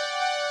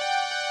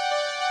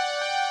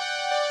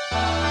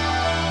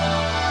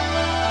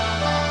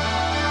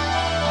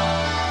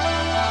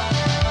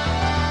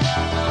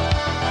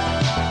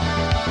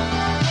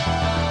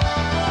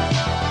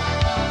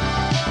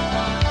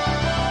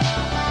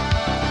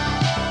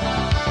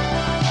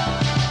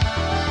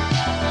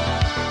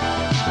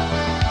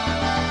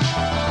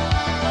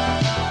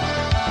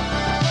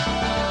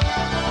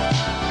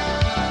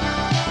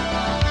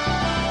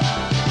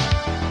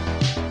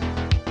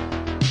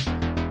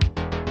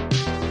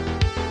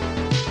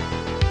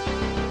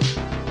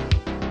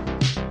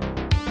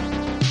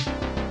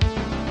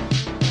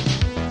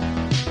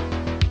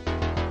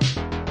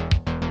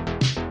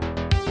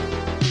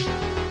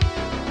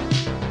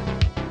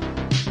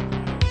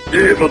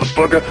 Yeah,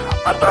 motherfucker,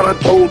 I thought I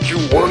told you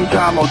one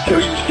time, I'll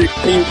tell you 16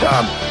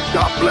 times.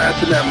 Stop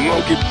blasting that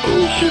monkey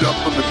bullshit up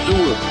from the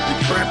sewer.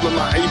 You're trampling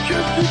my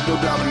HS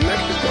signal down in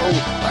Mexico.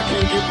 I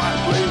can't get my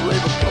slave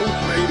labor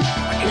coats made.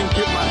 I can't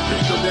get my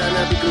signal down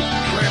there because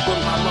you're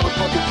trampling my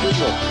motherfucking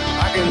signal.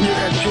 I can hear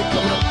that shit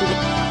coming up through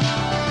the...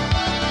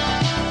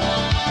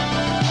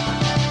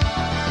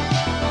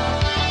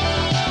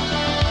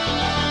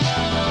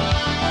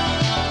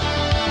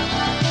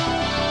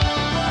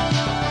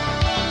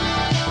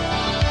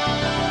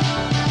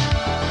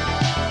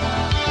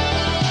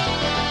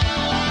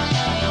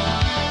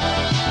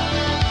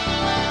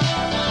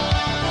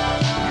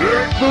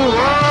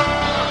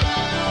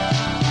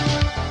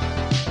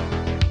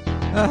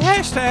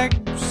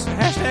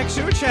 Hashtag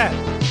sewer chat.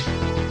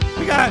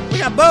 We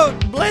got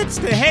Boat, Blitz,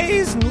 to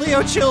Hayes, and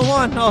Leo Chill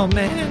 1. Oh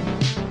man,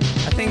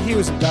 I think he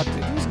was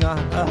abducted. He's gone.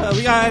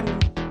 We got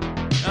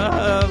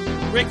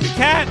Rick the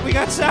Cat. We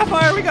got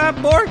Sapphire. We got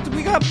Borked.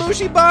 We got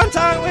Bushi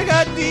Bonton. We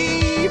got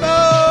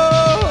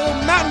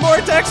Devo, Mountain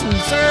Vortex, and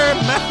Sir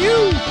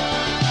Matthew.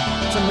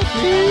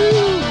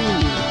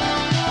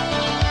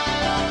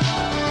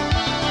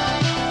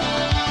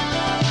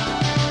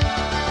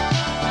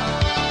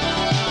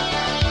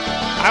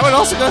 I would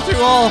also go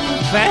through all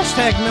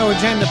hashtag no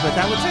agenda, but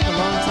that would take a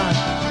long time.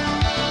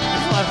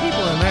 There's a lot of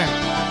people in there.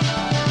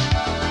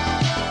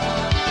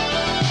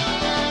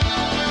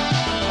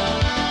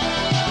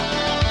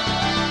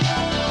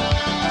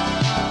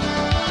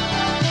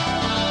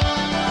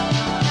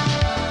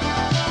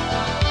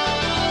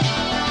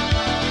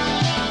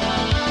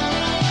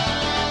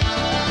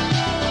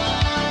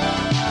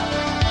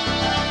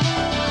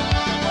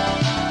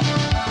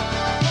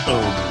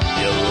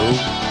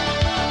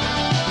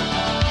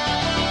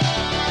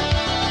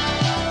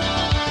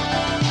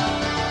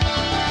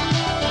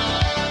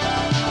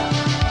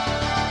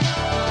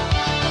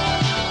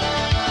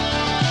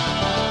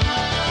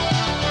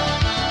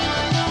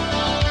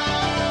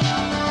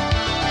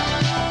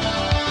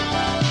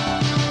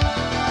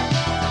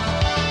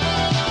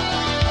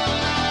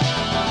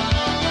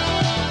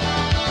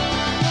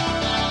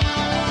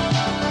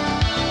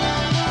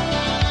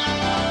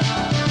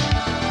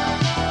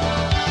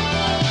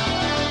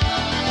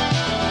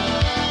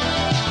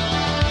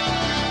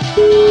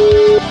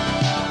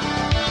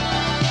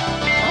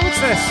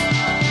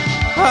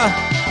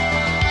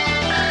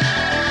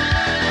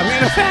 I'm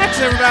getting a fax,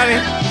 everybody.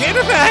 I'm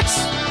getting a fax.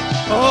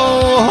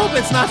 Oh, hope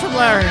it's not from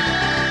Larry.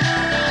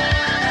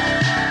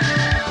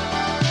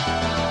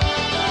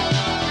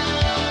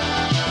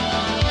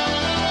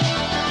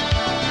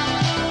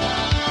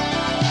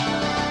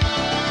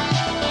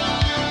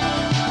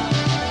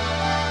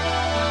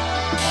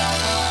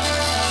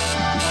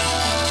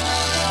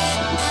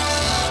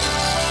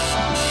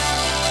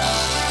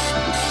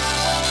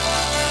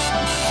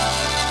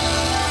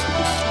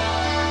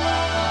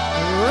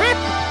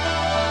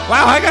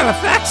 Wow, I got a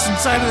fax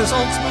inside of this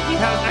old spooky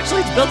house.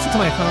 Actually, it's built into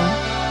my phone.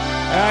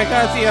 I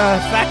got the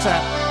fax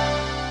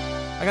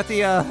app. I got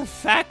the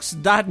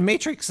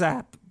fax.matrix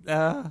app.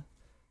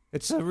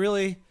 It's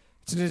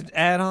an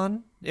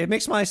add-on. It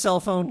makes my cell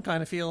phone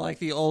kind of feel like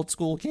the old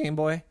school Game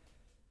Boy.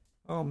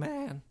 Oh,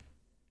 man.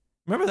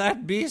 Remember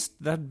that beast?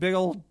 That big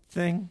old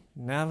thing?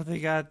 Now they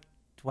got...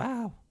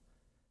 Wow.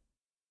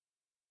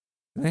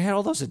 And they had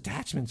all those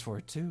attachments for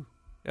it, too.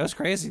 It was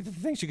crazy, the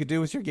things you could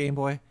do with your Game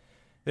Boy.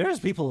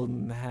 There's people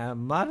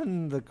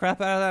modding the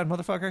crap out of that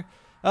motherfucker.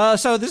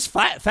 So this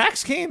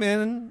fax came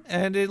in,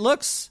 and it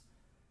looks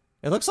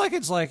like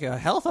it's like a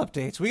health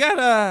update. We got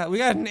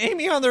an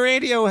Amy on the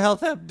radio health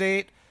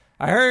update.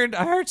 I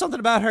heard something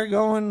about her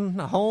going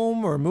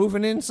home or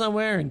moving in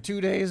somewhere in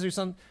 2 days or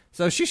something.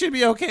 So she should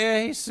be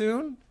okay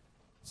soon.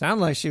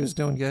 Sound like she was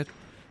doing good.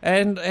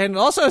 And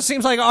also it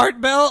seems like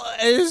Art Bell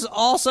is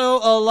also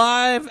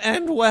alive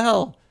and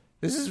well.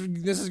 This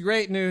is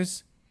great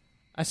news.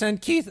 I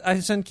sent Keith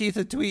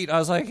a tweet. I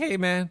was like, "Hey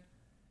man,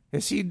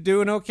 is he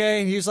doing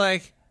okay?" And he's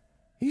like,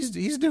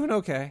 "He's doing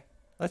okay."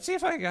 Let's see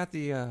if I got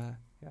the I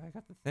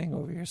got the thing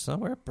over here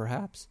somewhere,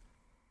 perhaps.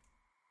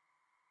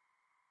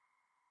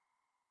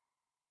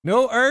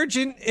 No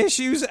urgent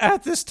issues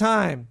at this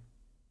time.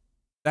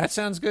 That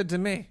sounds good to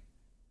me.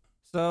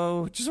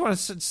 So, just want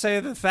to say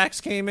the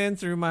fax came in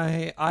through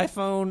my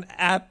iPhone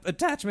app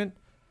attachment.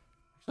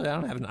 Actually, I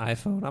don't have an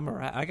iPhone.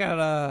 I got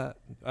a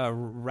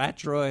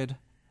Ratroid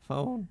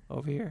phone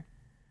over here.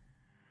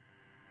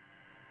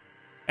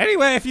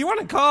 Anyway, if you want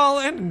to call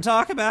in and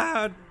talk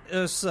about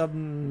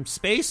some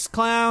space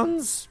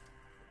clowns,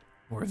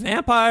 or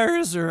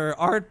vampires, or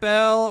Art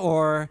Bell,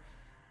 or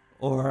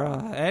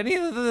any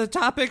of the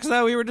topics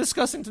that we were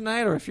discussing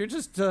tonight, or if you're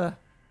just you're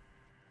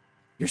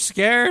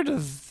scared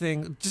of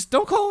things, just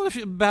don't call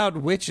about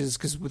witches,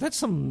 because that's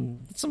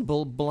some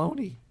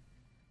baloney.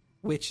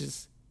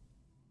 Witches.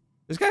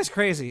 This guy's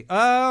crazy.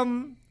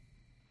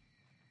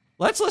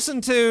 Let's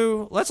listen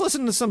to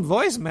some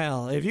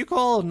voicemail. If you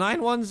call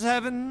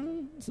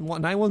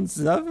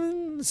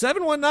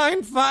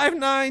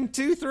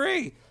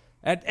 917-719-5923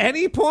 at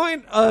any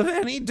point of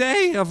any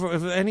day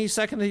of any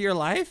second of your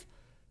life,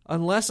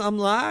 unless I'm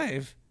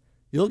live,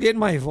 you'll get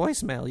my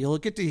voicemail. You'll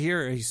get to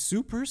hear a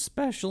super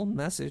special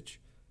message.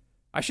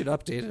 I should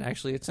update it,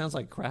 actually. It sounds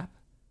like crap.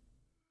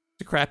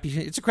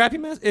 It's a crappy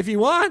message. If you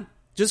want,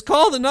 just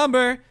call the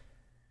number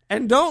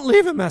and don't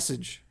leave a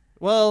message.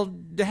 Well,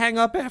 hang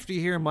up after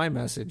you hear my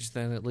message,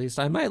 then at least.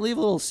 I might leave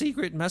a little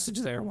secret message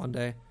there one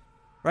day.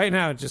 Right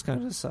now, it just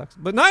kind of sucks.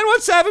 But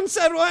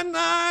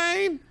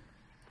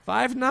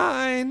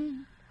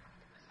 917-719-59.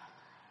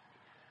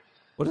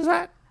 What is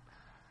that?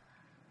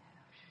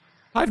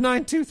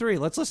 5923.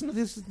 Let's listen to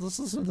this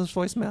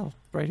voicemail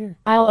right here.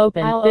 I'll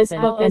open this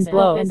book and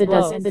blow the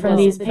dust from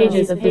these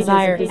pages of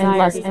desire and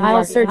lust.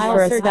 I'll search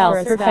for a spell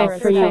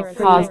perfect for you,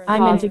 cause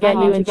I'm in to get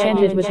you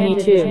enchanted with me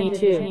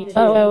too.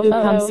 Oh,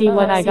 come see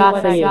what I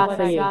got for you.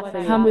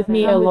 Come with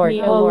me, oh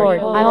Lord,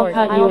 I'll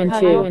cut you in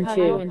two.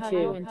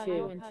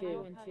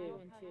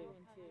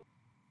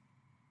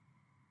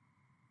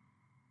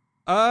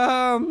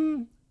 I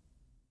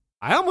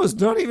almost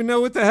don't even know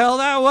what the hell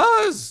that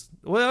was.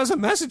 Well, that was a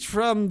message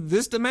from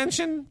this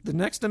dimension, the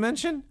next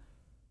dimension,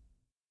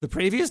 the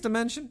previous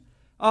dimension.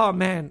 Oh,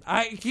 man,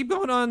 I keep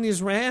going on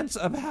these rants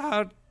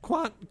about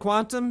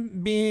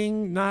quantum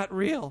being not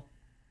real.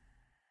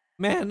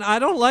 Man, I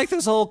don't like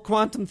this whole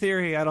quantum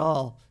theory at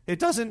all. It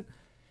doesn't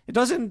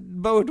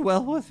bode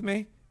well with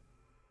me.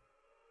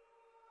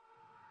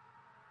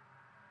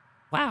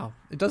 Wow,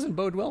 it doesn't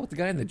bode well with the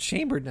guy in the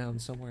chamber down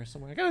somewhere.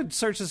 I gotta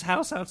search this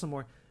house out some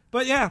more.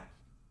 But yeah,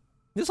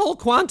 this whole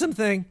quantum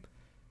thing.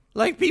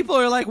 Like, people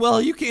are like,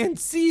 well, you can't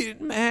see it,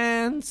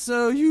 man,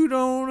 so you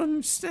don't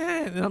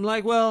understand. And I'm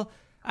like, well,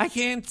 I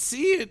can't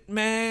see it,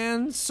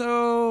 man,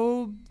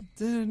 so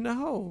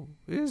no.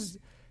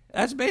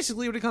 That's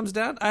basically what it comes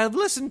down. I've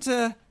listened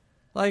to,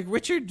 like,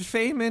 Richard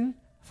Feynman.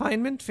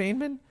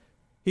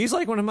 He's,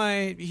 like, one of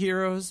my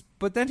heroes.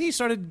 But then he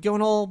started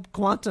going all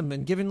quantum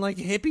and giving, like,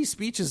 hippie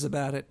speeches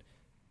about it.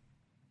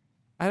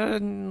 I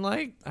don't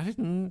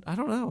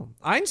know.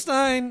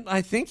 Einstein,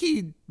 I think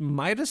he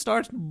might have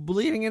started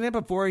believing in it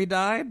before he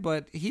died,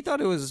 but he thought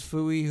it was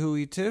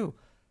phooey-hooey too.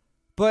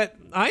 But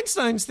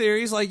Einstein's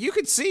theories, like, you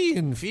could see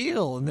and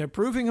feel, and they're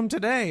proving them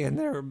today, and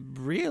they're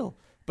real.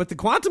 But the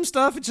quantum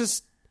stuff,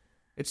 it's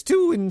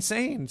too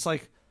insane. It's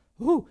like,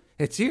 ooh,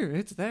 it's here,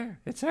 it's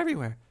there, it's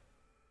everywhere.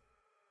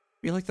 I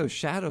feel like those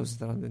shadows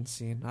that I've been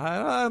seeing.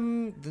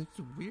 That's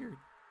weird.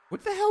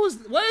 What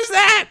is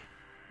that?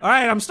 All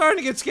right, I'm starting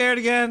to get scared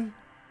again.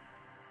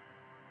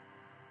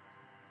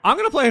 I'm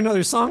going to play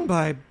another song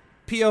by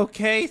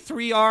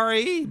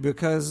POK3RE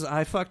because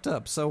I fucked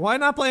up. So why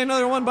not play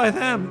another one by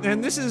them?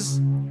 And this is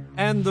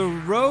And the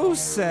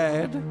Rose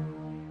Said.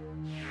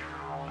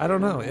 I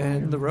don't know.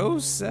 And the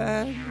Rose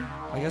Said.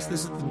 I guess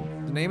this is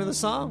the name of the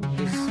song.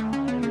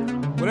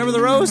 Whatever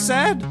the Rose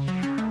said.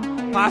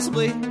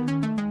 Possibly.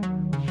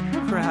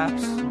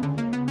 Perhaps.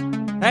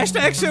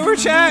 Hashtag Sewer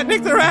Chat,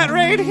 Nick the Rat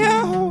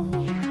Radio.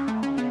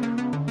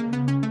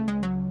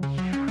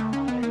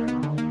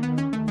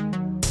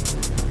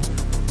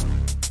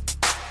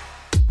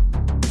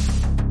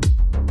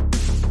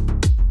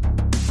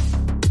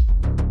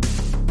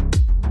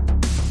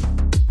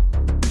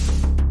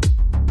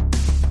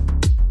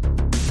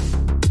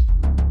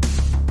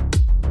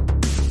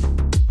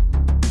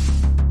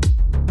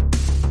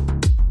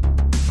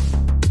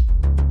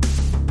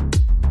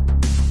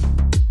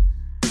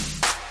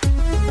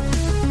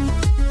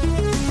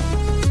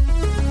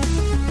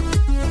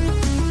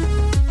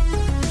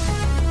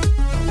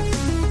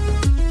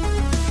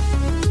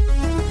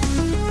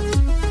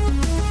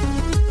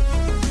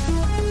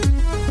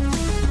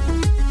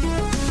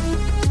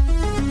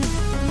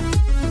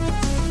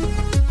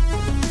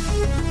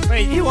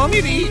 Wait, you want me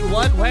to eat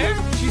what? Where?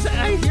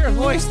 I hear a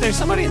voice. There's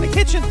somebody in the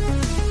kitchen.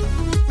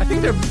 I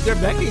think they're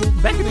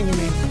beckoning to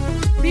me.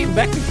 I'm being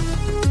beckoned.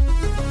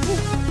 Ooh,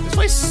 this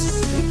place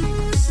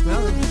stinky.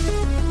 Smelling.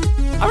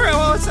 All right,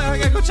 well, I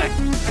gotta go check.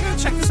 I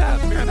gotta check this out.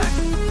 I'll be right back.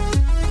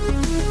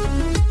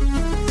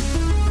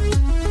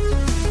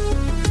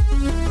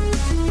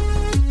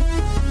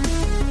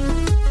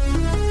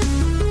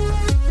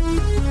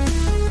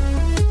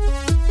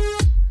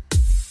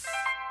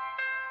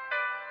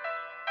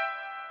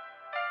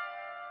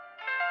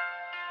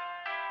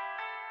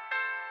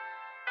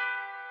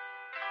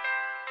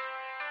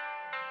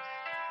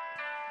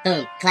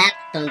 Boom, clap,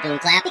 boom, boom,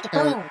 clap, boom,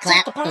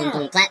 clap, boom,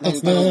 boom, clap, boom,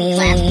 boom,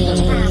 clap, boom,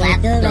 boom,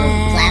 clap, boom, clap, boom,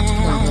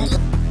 boom.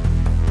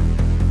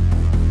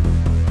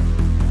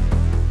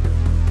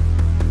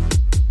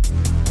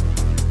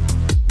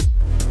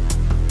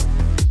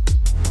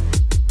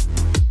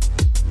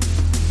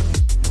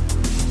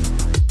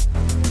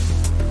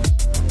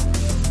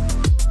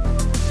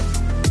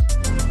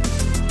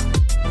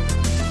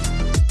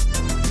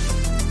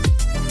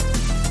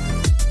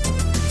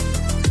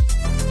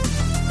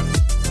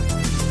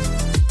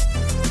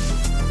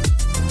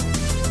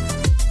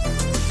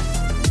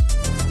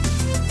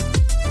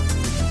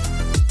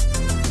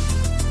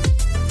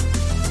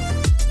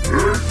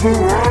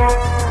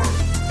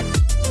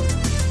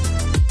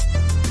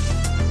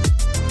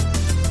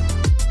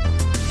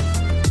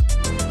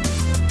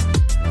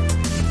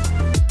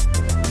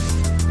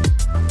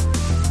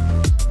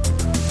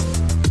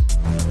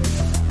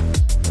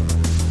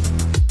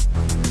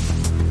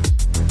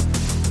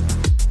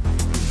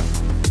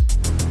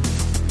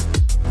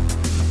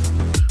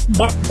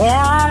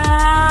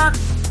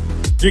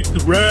 Dick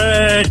the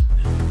Rat.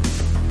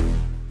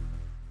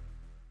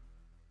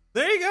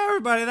 There you go,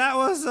 everybody. That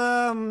was,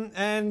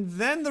 and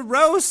then the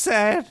Rose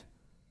said,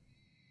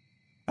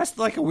 that's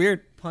like a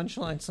weird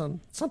punchline,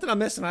 something I'm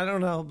missing, I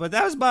don't know. But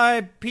that was by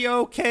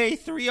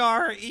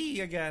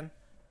POK3RE again.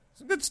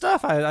 Some good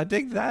stuff. I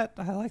dig that.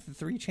 I like the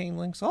 3 chain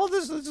links. All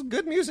this is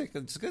good music.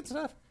 It's good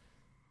stuff.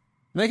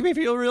 Making me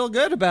feel real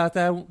good about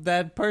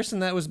that person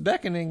that was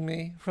beckoning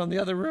me from the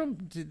other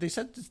room. They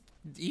said to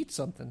eat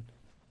something.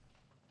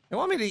 They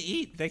want me to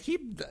eat. They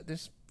keep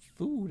this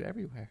food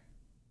everywhere.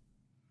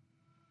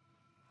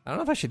 I don't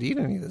know if I should eat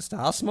any of this stuff.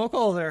 I'll smoke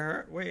all their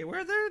hair. Wait,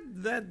 where'd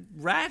that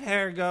rat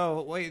hair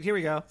go? Wait, here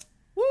we go.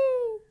 Woo!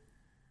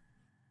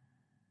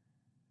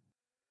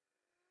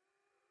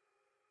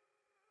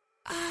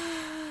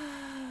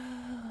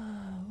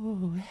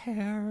 Oh,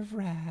 hair of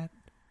rat.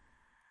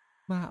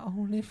 My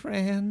only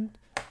friend.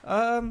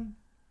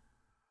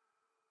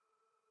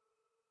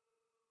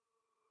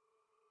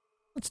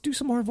 Let's do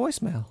some more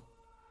voicemail.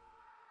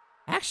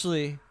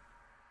 Actually,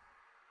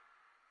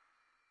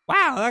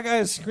 wow, that guy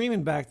is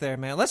screaming back there,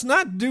 man. Let's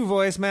not do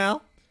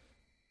voicemail.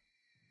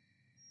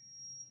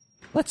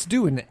 Let's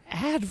do an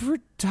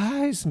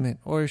advertisement.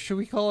 Or should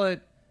we call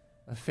it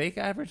a fake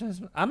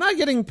advertisement? I'm not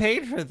getting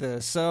paid for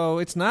this, so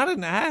it's not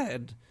an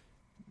ad.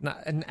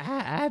 Not an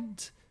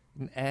ad.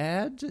 An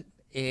ad.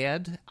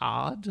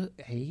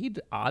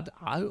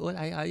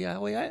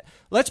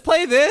 Let's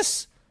play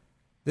this.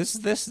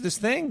 This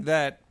thing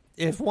that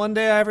if one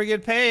day I ever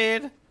get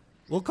paid,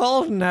 we'll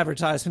call it an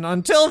advertisement.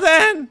 Until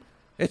then,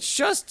 it's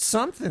just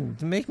something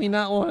to make me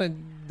not want to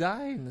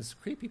die in this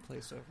creepy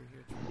place over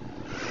here.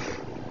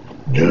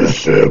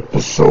 This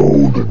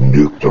episode of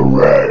Nick the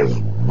Rat is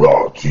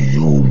brought to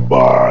you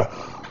by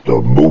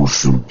the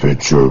motion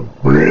picture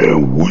Blair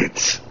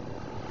Witch.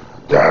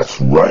 That's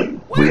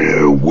right,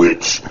 Blair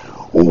Witch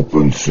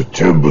opens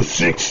September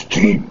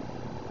 16th.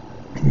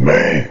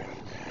 Man,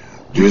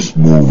 this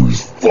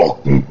movie's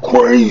fucking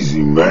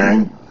crazy,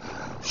 man.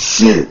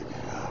 Shit,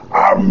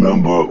 I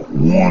remember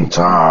one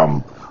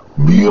time,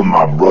 me and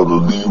my brother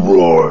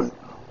Leroy,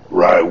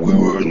 right, we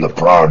were in the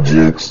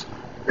projects,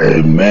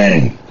 and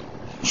man,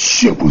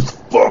 shit was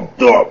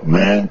fucked up,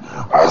 man.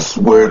 I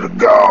swear to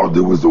God,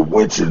 there was a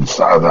witch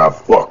inside that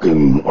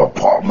fucking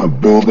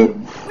apartment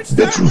building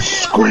that was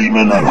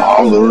screaming and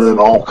hollering,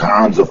 all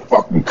kinds of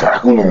fucking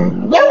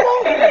cackling.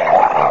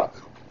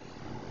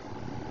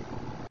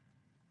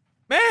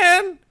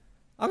 Man,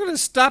 I'm gonna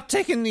stop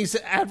taking these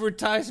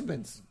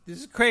advertisements.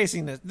 This is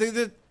craziness.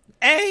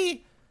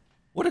 A,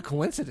 what a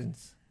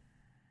coincidence.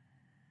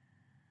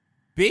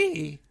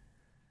 B,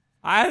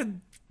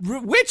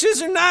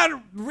 witches are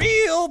not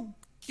real.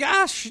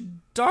 Gosh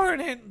darn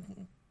it.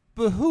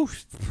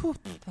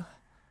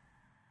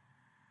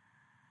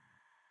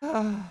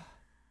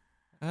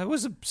 I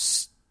was a...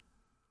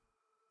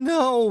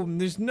 No,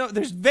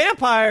 there's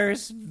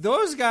vampires.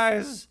 Those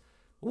guys,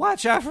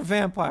 watch out for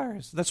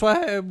vampires. That's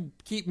why I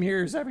keep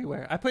mirrors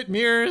everywhere. I put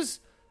mirrors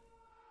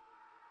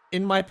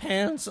in my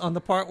pants on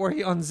the part where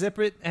you unzip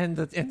it and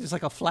there's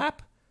like a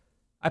flap.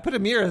 I put a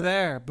mirror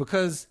there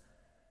because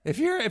if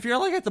you're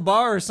like at the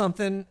bar or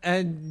something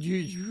and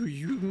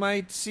you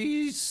might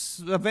see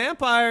a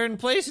vampire in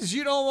places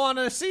you don't want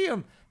to see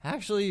him.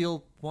 Actually,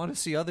 you'll want to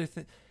see other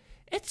things.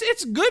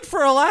 It's good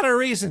for a lot of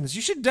reasons.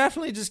 You should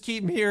definitely just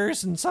keep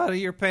mirrors inside of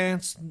your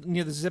pants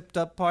near the zipped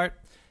up part.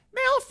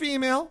 Male or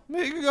female.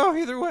 You can go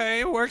either way.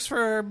 It works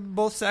for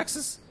both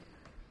sexes.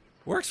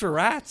 Works for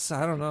rats.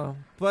 I don't know.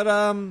 But,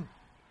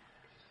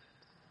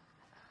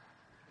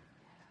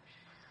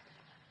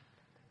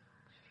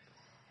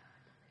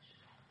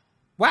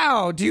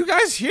 wow, do you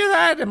guys hear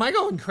that? Am I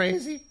going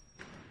crazy?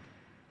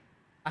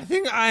 I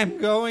think I'm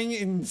going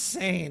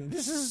insane.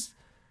 This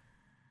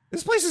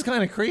place is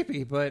kind of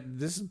creepy, but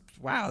this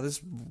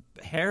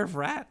hair of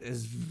rat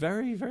is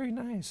very, very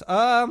nice.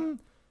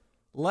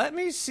 Let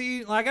me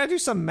see. I gotta do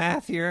some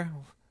math here.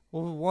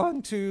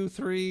 1, 2,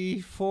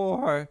 3,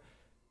 4.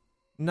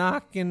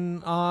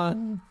 Knocking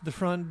on the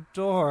front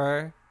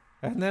door.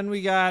 And then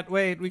we got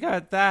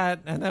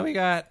that. And then we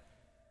got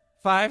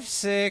 5,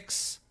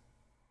 6,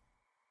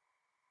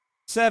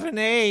 7,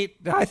 8.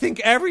 I think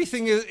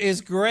everything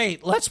is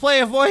great. Let's play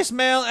a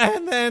voicemail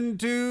and then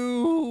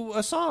do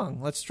a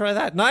song. Let's try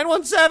that.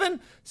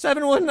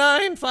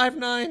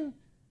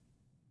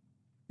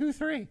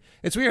 917-719-5923.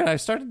 It's weird.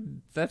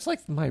 That's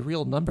like my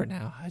real number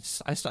now.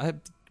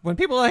 When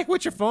people are like,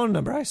 what's your phone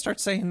number? I start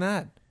saying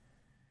that.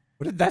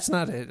 But that's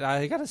not it.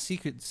 I got a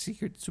secret,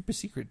 super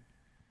secret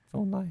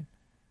phone line.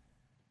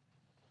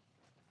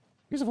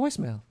 Here's a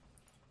voicemail.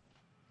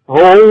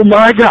 Oh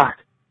my God.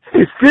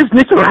 Is this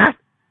Nick the Rat?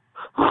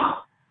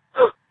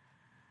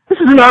 This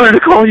is an honor to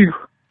call you.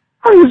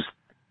 I was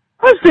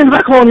thinking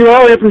about calling you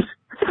earlier because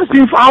I was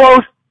being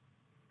followed.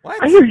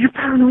 What? I hear you're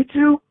paranoid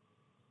too.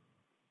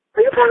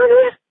 Are you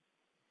paranoid?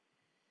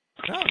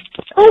 No.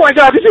 Oh my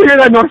God, did you hear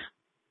that noise?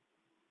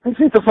 I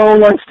think the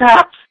phone line's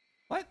tapped.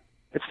 What?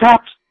 It's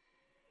tapped.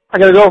 I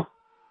gotta go.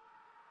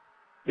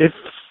 If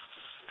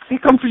he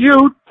come for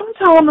you, don't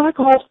tell him that I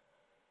called.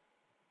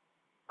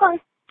 Bye.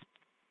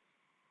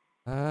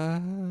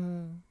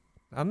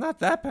 I'm not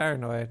that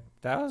paranoid.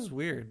 That was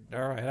weird.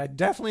 All right, I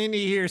definitely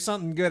need to hear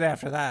something good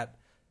after that.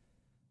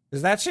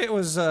 Because that shit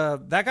was,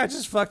 that guy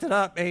just fucked it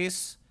up,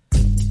 Ace.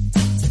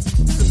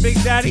 This is a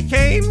Big Daddy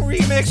Kane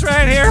remix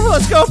right here.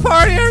 Let's go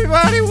party,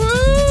 everybody. Woo!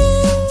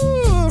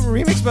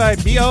 Remix by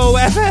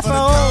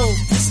B.O.F.F.O.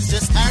 This is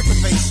just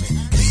aggravation,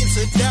 leading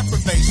to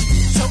deprivation.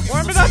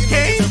 Warm it up,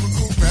 Kane.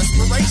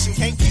 Respiration,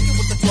 can't kick it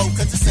with the flow,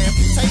 cause it's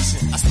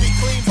amputation. I speak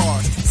clean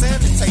bars,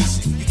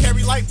 sanitation. You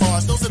carry light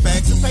bars, those are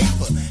bags of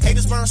paper.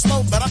 Haters burn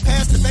slow, but I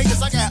pass the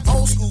Vegas. I got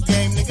old school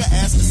game, nigga,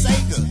 ask the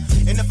Sega.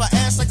 And if I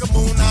ask like a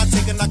moon, I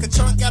take a knock a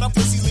chunk out of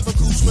pussy, leave a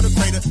cooch with a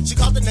crater. She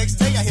called the next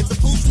day, I hit the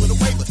pooch with a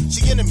waiver.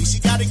 She into me, she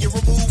gotta get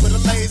removed with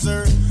a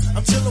laser.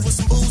 I'm chilling with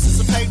some booze and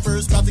some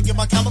papers, about to get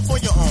my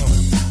California on.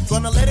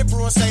 Gonna let it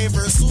brew and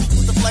savor, soup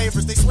with the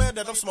flavors. They swear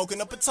that I'm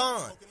smoking up a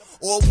ton.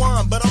 Or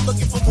one, but I'm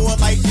looking for more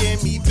like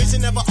me.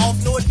 Vision never off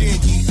nor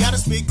dingy.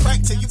 Gotta spit crack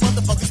till you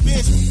motherfuckers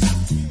binge me.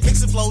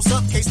 Mixing flows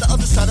up, case the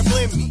others try to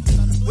blend me.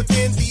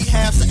 Within the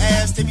halves of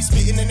ass, they be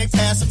spitting in they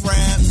passive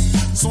raps.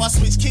 So I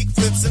switch kick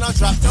flips and I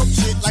drop dope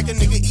shit like a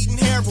nigga eating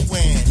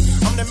heroin.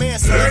 I'm the man,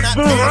 son, not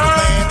Maryland.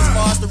 As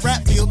far as the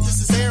rap field, this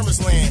is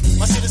Aaron's land.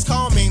 My shit is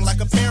calming like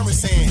a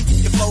parent's hand.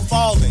 Your flow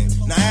falling,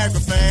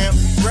 Niagara fam.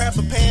 Grab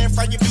a pan,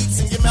 fry your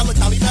beats and your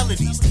melancholy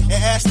melodies,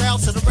 and ash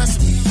out to the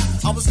recipe.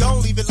 I was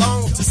gonna leave it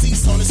alone to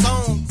cease on its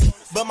own,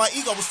 but my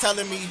ego was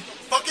telling me,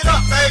 fuck it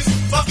up, bass,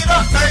 fuck it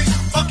up, bass,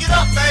 fuck it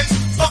up, bass,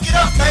 fuck it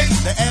up, bass.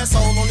 The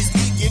asshole on his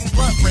beat getting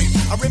blunt raped.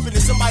 I'm ripping it,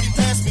 somebody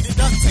pass me the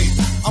duct tape.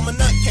 I'm a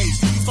nutcase,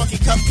 you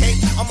fucking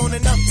cupcake. I'm on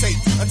an uptake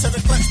until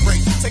the clutch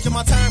break. Taking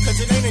my time cause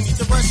it ain't a need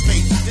to rush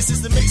fate. This is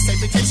the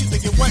mixtape in case you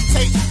think it what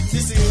tape.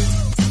 This is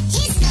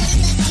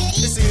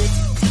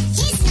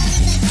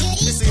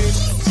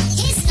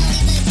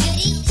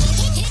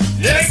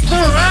Nick the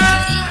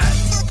Rat!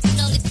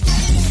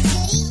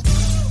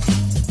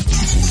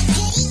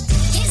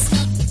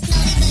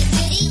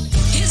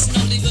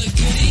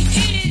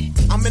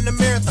 I'm in the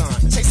marathon,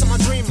 chasing my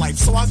dream life,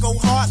 so I go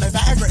hard like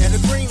Viagra at a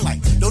green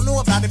light. Don't know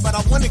about it, but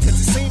I want it cause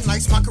it seems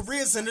nice. My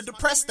career's in the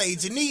depressed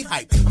stage and need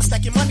hype. I'm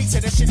stacking money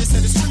to that shit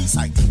instead of streets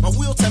hype. My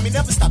wheel tell me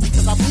never stop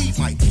because I bleed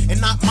might,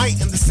 and not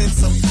might in the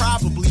sense of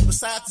probably.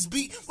 Besides this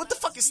beat, what the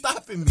fuck is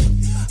stopping me?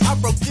 I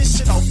broke this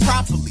shit off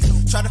properly.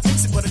 Try to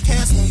fix it, but the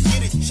cast won't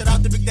get it. Shout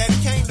out to Big Daddy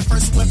Kane, the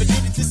first who ever did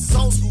it. This is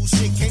old school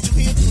shit, can't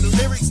you hear through the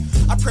lyrics?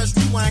 I press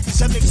rewind cause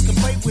y'all niggas can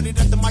play with it.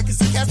 At the mic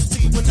is a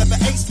casualty whenever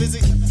Ace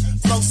visit.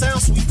 Flow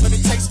sounds sweet, but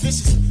it tastes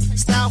vicious.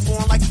 Style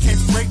form like it came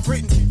from Great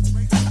Britain.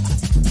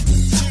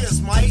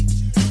 Cheers, Mike.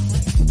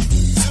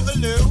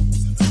 Toodaloo.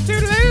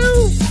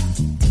 Toodaloo.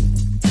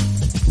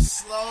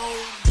 Slow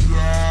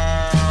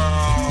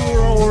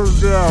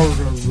down.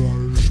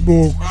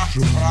 Smoke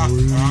some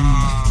weed.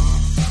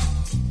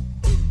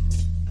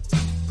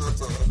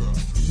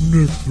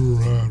 Nick the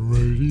Rat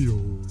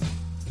Radio.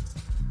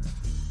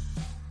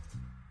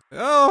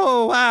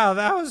 Oh wow,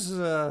 that was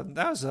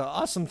an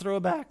awesome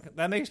throwback.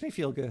 That makes me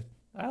feel good.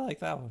 I like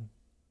that one.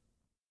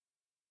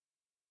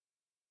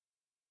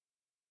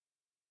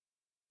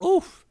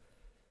 Oof.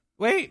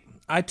 Wait,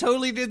 I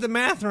totally did the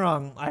math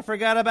wrong. I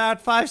forgot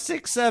about 5,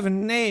 6,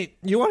 7, 8.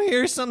 You want to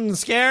hear something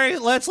scary?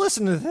 Let's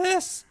listen to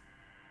this.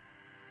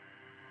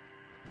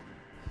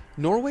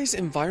 Norway's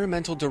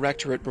Environmental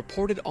Directorate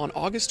reported on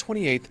August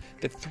 28th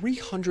that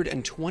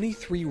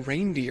 323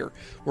 reindeer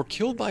were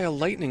killed by a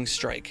lightning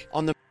strike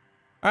on the...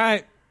 All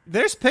right,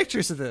 there's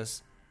pictures of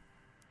this.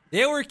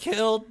 They were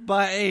killed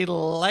by a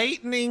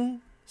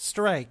lightning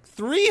strike.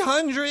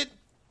 300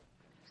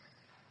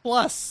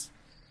 plus.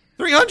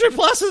 300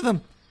 plus of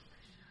them.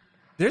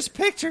 There's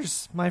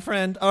pictures, my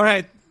friend. All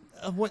right.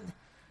 What?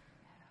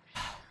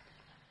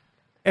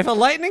 If a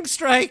lightning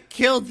strike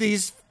killed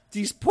these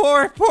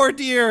poor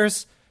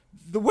deers,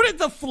 wouldn't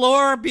the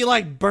floor be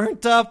like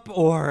burnt up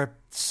or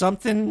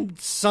something,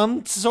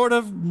 some sort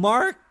of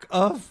mark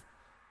of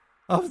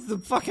the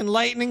fucking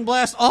lightning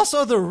blast?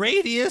 Also, the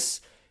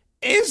radius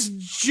is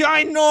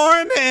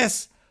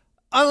ginormous.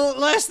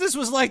 Unless this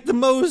was like the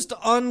most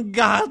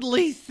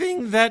ungodly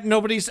thing that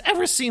nobody's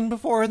ever seen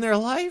before in their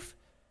life.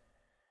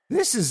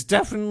 This is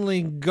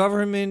definitely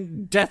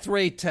government death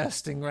rate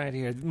testing right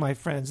here, my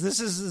friends. This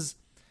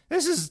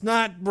is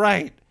not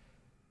right.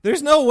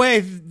 There's no way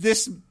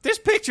there's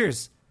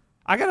pictures.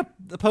 I gotta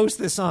post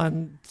this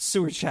on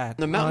Sewer Chat.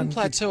 The mountain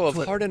plateau of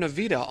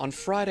Hardangervidda on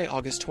Friday,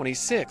 August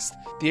 26th.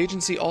 The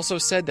agency also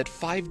said that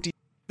 5 deer...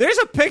 There's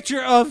a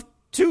picture of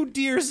 2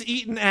 deers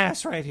eating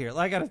ass right here.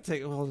 I gotta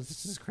take... Well,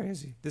 this is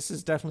crazy. This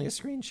is definitely a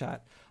screenshot.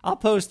 I'll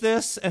post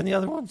this and the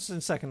other ones in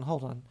a second.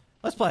 Hold on.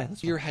 Let's play.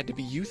 Deer had to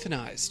be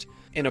euthanized.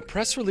 In a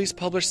press release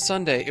published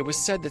Sunday, it was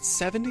said that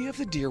 70 of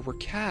the deer were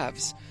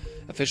calves.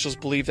 Officials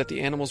believe that the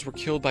animals were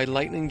killed by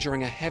lightning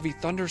during a heavy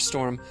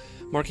thunderstorm,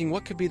 marking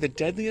what could be the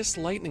deadliest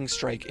lightning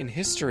strike in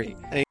history.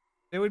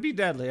 It would be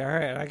deadly. All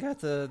right,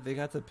 they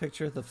got the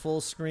picture of the full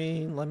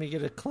screen. Let me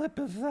get a clip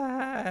of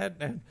that.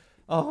 And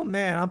oh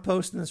man, I'm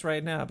posting this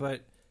right now.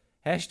 But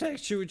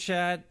hashtag Chew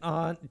Chat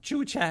on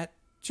Chew Chat.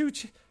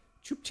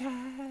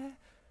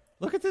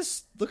 Look at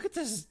this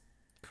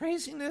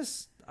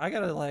craziness. I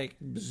gotta like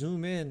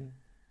zoom in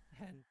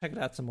and check it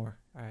out some more.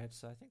 All right,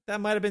 so I think that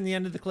might have been the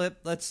end of the clip.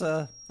 Let's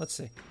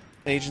see. An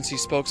agency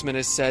spokesman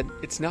has said,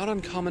 "It's not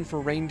uncommon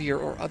for reindeer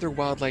or other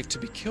wildlife to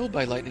be killed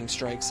by lightning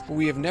strikes, but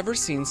we have never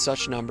seen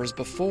such numbers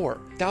before.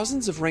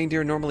 Thousands of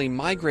reindeer normally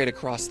migrate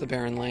across the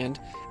barren land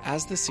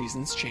as the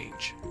seasons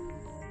change."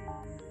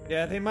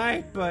 Yeah, they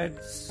might,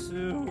 but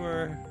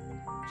Sewer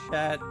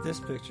Chat, this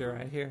picture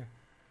right here.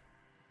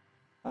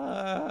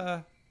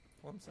 1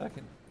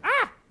 second.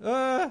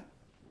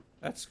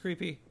 That's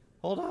creepy.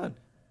 Hold on.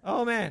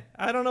 Oh man,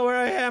 I don't know where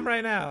I am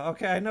right now.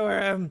 Okay, I know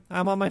where I am.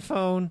 I'm on my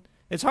phone.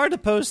 It's hard to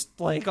post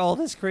like all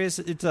this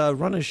crazy. It's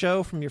run a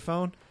show from your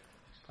phone.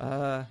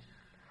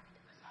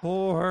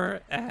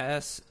 Poor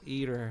ass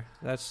eater.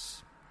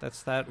 That's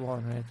that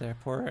one right there.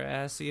 Poor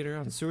ass eater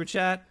on Sewer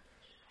Chat.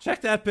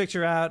 Check that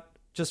picture out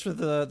just for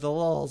the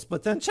lulz.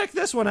 But then check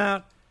this one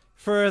out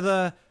for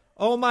the,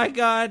 oh my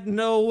god,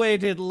 no way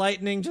did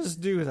lightning just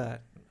do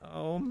that.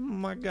 Oh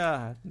my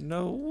god,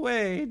 no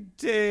way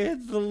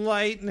did the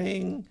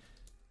lightning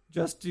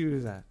just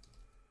do that.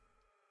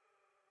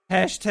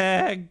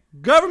 Hashtag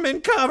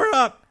government cover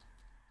up.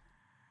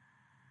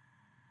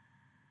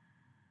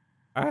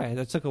 Alright,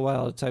 that took a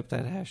while to type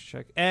that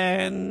hashtag.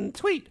 And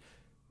tweet.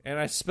 And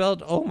I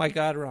spelled oh my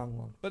god wrong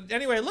one. But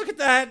anyway, look at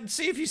that and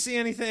see if you see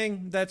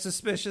anything that's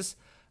suspicious.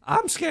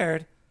 I'm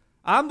scared.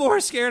 I'm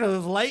more scared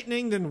of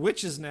lightning than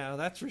witches now.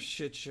 That's for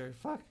shit sure.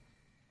 Fuck.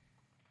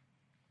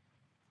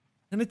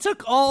 And it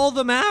took all of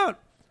them out.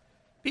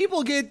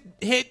 People get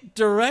hit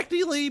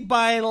directly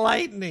by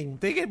lightning.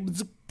 They get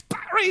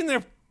right in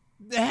their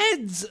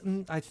heads.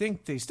 I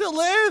think they still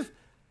live.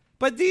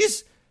 But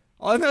these,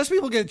 those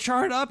people get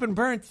charred up and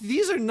burnt.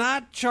 These are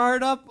not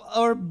charred up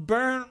or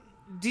burnt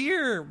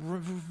deer.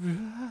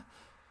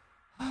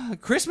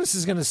 Christmas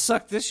is going to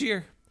suck this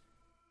year.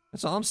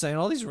 That's all I'm saying.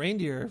 All these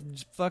reindeer are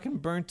just fucking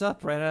burnt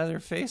up right out of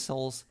their face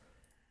holes.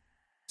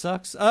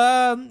 Sucks.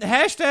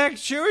 Hashtag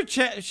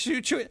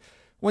chew.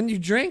 When you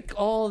drink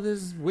all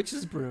this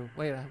witch's brew.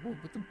 Wait,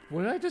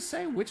 what did I just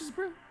say? Witch's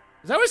brew?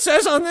 Is that what it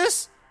says on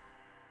this?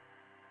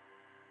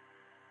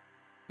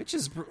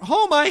 Witch's brew.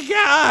 Oh my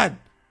god!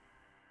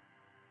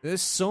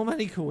 There's so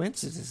many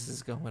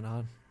coincidences going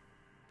on.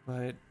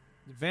 But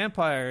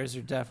vampires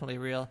are definitely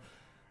real.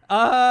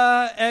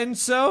 And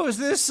so is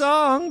this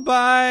song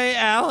by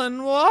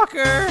Alan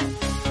Walker.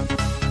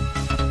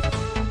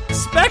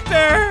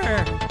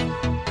 Spectre!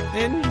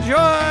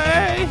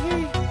 Enjoy!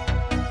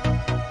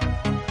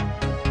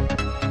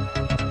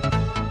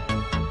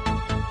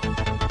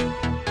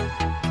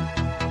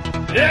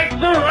 It's the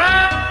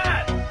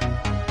rat!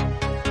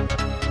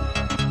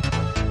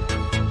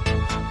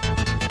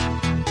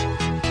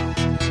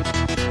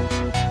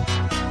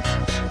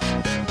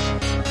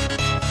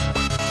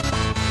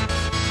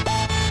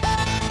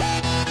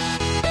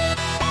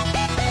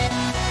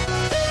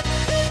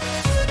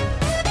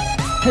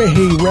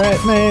 Hey,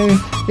 Rat Man,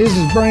 this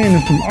is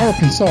Brandon from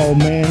Arkansas,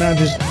 man. I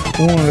just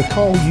wanted to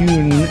call you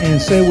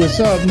and say what's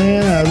up,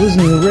 man. I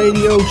listen to the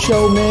radio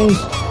show, man,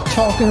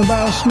 talking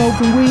about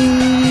smoking weed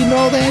and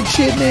all that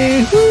shit,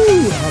 man.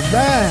 Woo!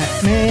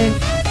 Alright, man.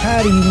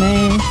 Howdy,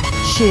 man.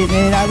 shit,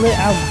 man.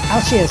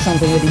 I'll share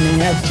something with you,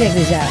 man. Check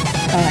this out.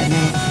 All right,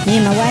 man. Me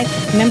and my wife,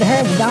 remember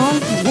her with Dawn,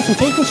 missing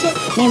teeth and shit?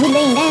 Man, we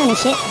laying down and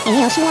shit, and,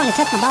 you know, she wanted to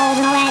touch my balls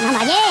and all that, and I'm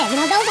like, yeah, you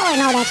know, go for it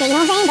and all that shit, you know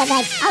what I'm saying? But,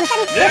 like, all of a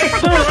sudden, and I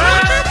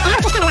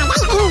was just kind of like,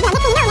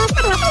 hey, man, let me know,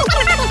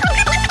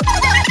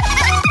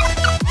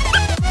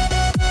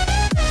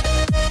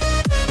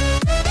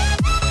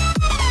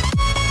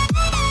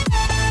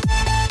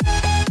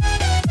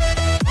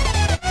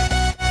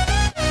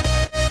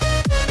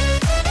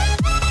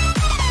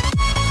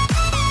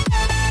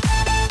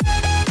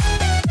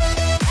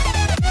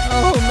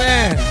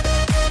 man.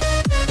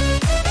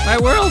 My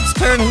world's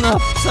turning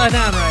upside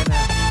down right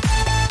now.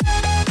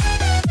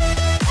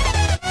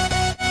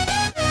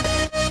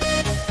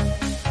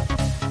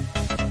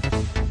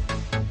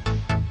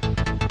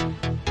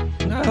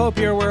 I hope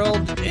your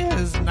world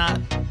is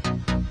not.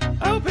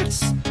 I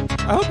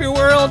hope your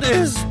world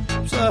is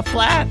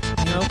flat,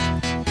 you know?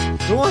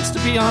 Who wants to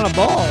be on a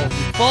ball?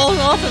 Falling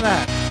off of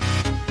that.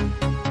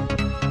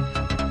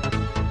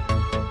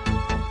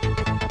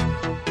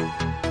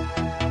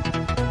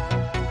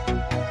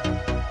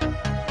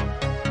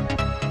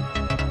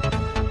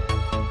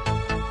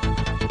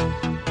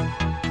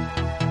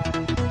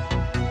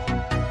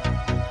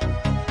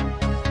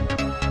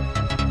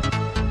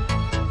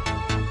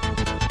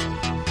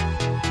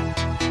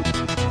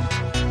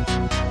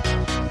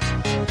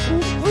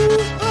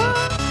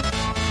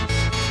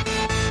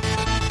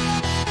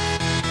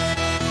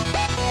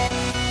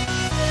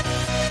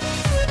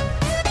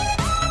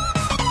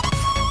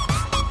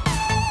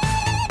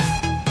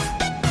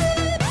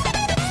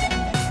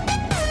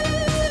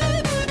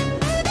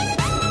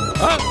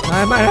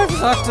 I might have to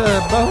talk to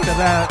Bone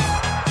about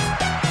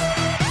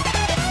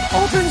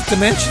alternate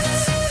dimensions.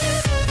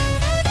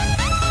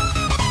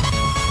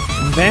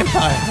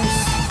 Vampires.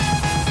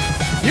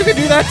 You can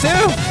do that too.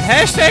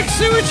 Hashtag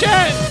sewer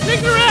chat.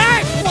 Nick the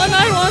Rat.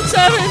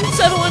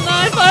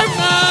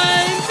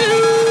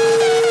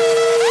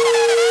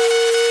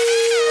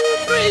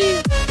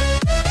 1917-719-5923.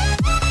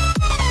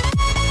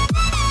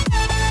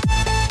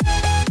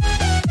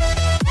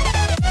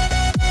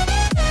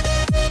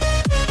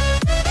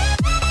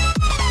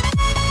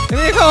 Give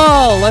me a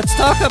call. Let's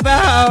talk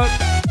about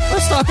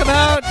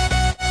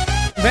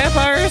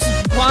vampires,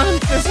 quantum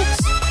physics.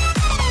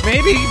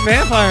 Maybe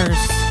vampires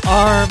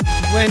are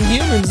when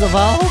humans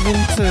evolve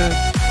into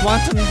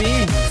quantum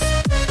beings.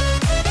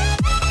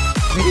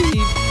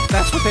 Maybe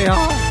that's what they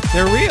are.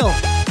 They're real.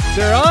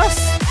 They're us.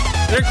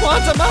 They're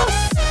quantum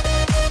us.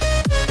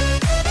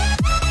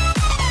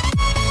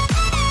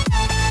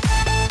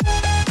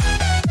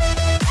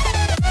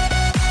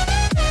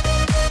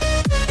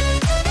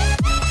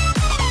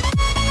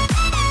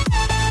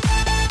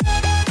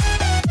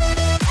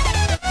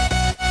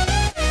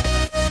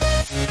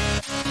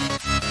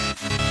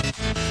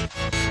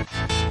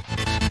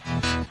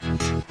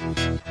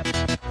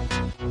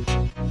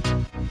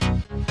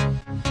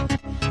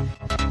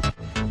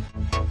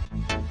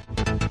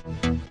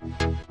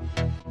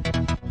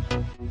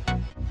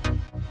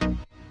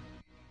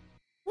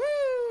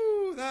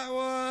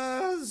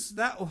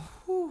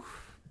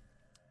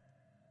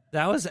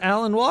 That was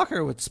Alan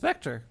Walker with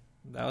Spectre.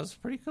 That was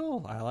pretty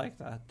cool. I like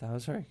that. That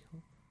was very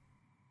cool.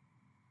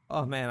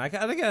 Oh man, I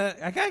gotta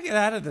get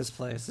out of this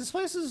place. This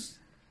place is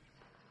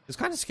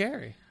kind of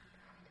scary.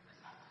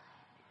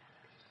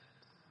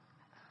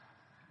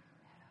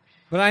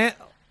 But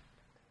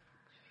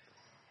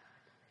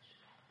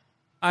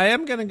I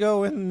am gonna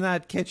go in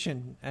that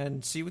kitchen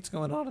and see what's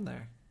going on in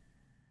there,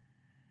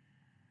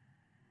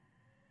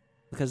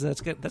 because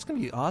that's gonna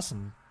be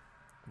awesome.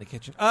 The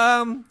kitchen.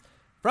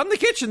 From the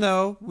kitchen,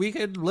 though, we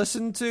could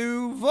listen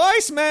to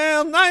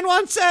voicemail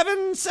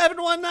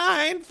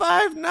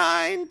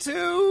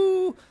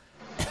 917-719-592.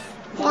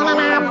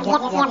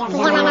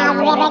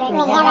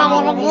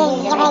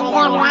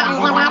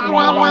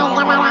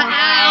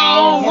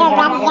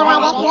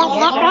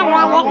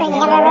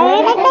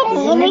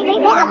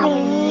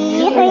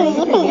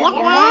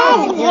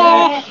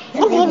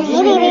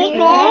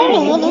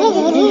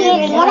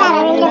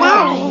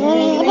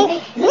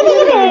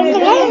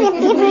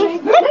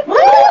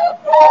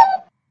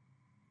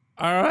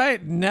 All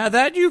right, now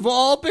that you've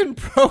all been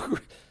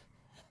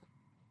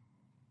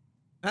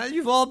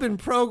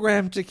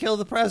programmed to kill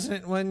the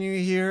president when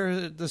you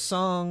hear the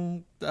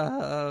song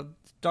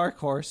 "Dark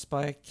Horse"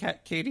 by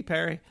Katy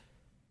Perry.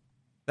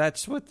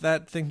 That's what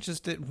that thing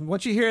just did.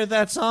 Once you hear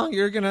that song,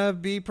 you're gonna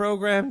be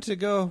programmed to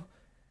go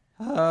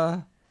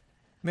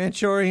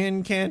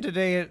Manchurian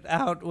Candidate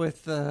out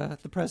with the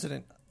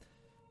president.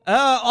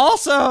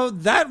 Also,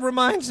 that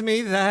reminds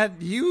me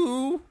that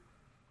you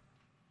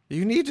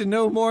need to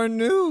know more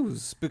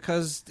news,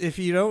 because if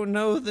you don't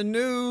know the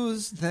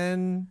news,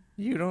 then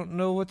you don't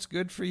know what's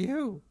good for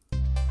you.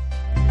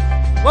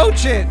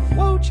 Whoach it!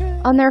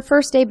 On their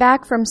first day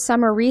back from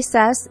summer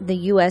recess, the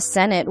U.S.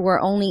 Senate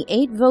were only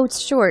 8 votes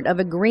short of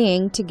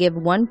agreeing to give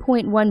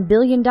 $1.1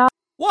 billion.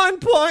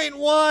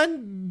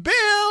 $1.1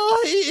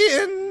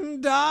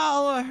 billion!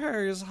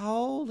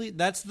 Holy,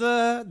 that's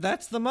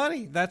the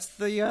money. That's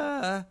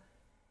the,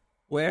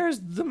 where's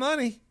the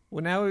money?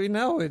 Well, now we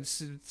know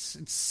it's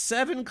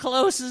 7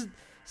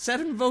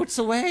 votes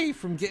away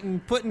from getting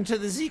put into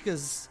the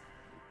Zika,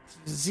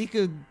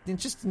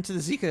 just into the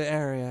Zika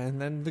area,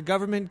 and then the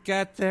government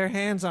got their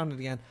hands on it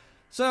again.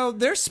 So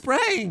they're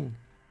spraying.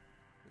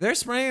 They're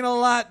spraying a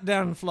lot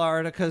down in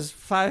Florida because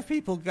 5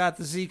 people got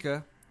the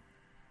Zika.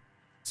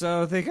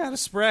 So they got to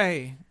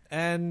spray,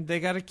 and they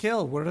got to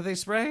kill. What are they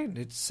spraying?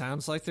 It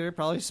sounds like they're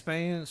probably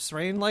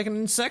spraying like an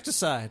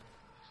insecticide.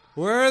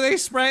 Where are they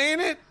spraying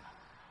it?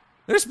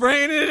 They're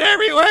spraying it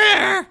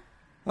everywhere!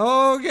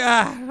 Oh,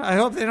 God. I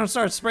hope they don't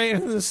start spraying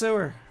it in the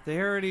sewer. They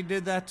already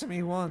did that to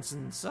me once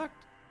and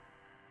sucked.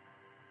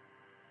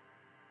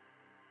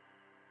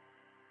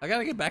 I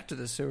gotta get back to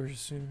the sewer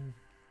soon.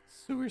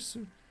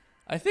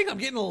 I think I'm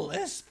getting a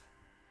lisp.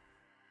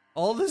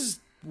 All this,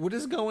 what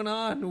is going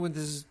on with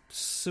this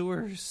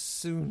sewer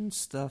soon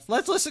stuff?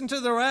 Let's listen to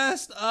the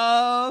rest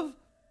of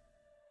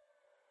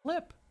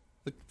clip.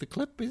 The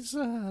clip is,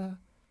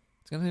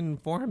 it's gonna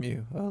inform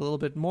you a little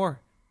bit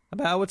more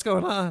about what's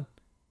going on.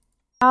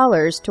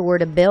 Dollars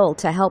toward a bill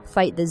to help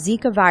fight the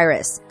Zika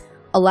virus.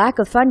 A lack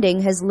of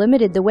funding has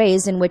limited the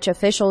ways in which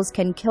officials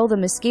can kill the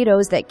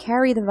mosquitoes that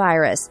carry the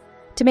virus.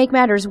 To make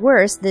matters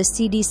worse, the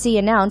CDC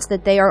announced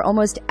that they are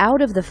almost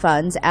out of the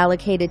funds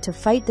allocated to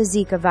fight the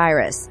Zika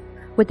virus.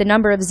 With the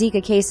number of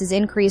Zika cases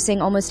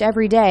increasing almost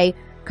every day,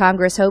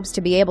 Congress hopes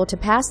to be able to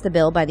pass the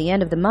bill by the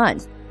end of the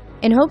month.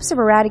 In hopes of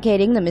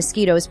eradicating the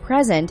mosquitoes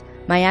present,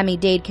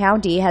 Miami-Dade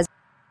County has...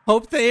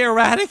 Hope they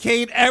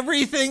eradicate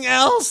everything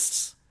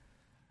else!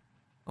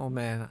 Oh,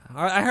 man.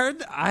 I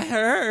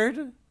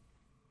heard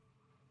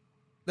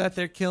that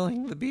they're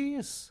killing the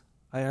bees.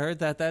 I heard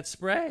that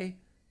spray...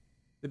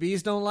 The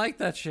bees don't like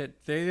that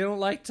shit. They don't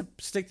like to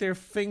stick their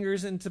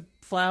fingers into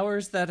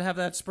flowers that have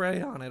that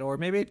spray on it. Or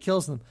maybe it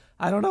kills them.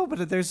 I don't know,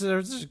 but there's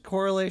a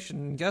correlation.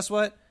 And guess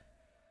what?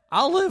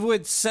 I'll live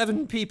with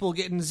 7 people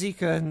getting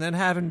Zika and then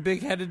having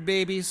big-headed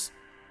babies.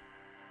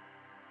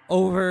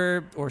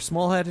 Or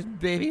small-headed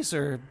babies.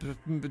 Or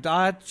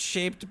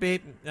odd-shaped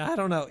baby. I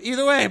don't know.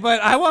 Either way, but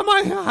I want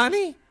my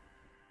honey.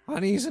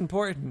 Honey's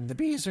important. The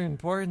bees are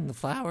important. The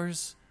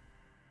flowers...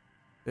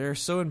 They're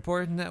so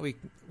important that we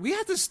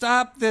have to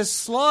stop this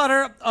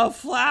slaughter of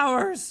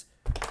flowers.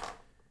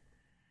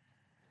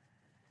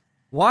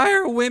 Why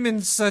are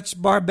women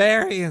such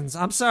barbarians?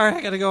 I'm sorry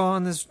I gotta go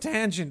on this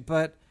tangent,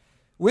 but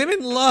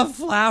women love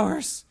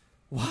flowers.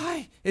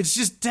 Why? It's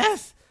just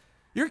death.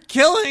 You're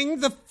killing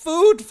the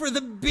food for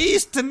the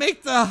bees to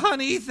make the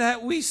honey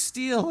that we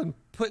steal and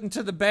put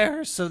into the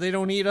bears so they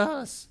don't eat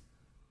us.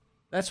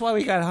 That's why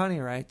we got honey,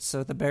 right?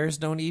 So the bears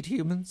don't eat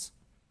humans?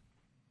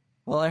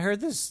 Well, I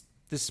heard this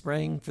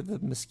spraying for the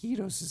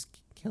mosquitoes is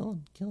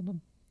killing them.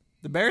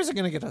 The bears are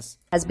going to get us.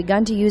 Has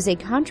begun to use a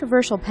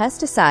controversial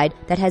pesticide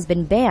that has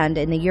been banned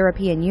in the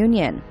European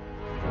Union.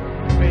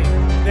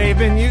 They've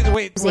been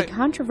using... A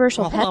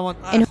controversial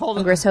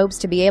Congress hopes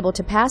to be able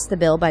to pass the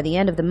bill by the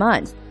end of the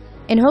month.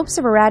 In hopes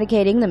of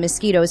eradicating the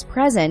mosquitoes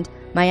present,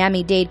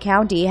 Miami-Dade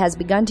County has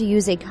begun to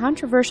use a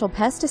controversial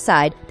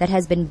pesticide that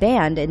has been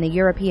banned in the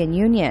European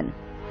Union.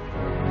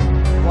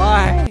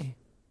 Why?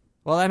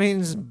 Well, that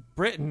means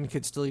Britain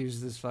could still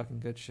use this fucking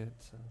good shit.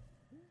 So.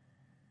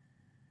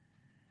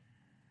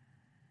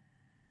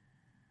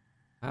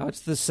 Now it's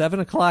the 7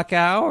 o'clock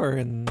hour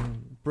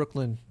in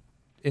Brooklyn,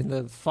 in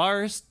the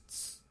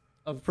forests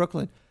of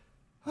Brooklyn.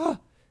 Oh,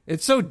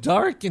 it's so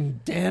dark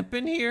and damp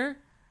in here.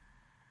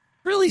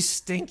 Really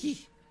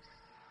stinky.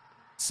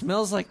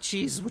 Smells like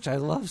cheese, which I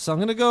love. So I'm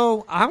gonna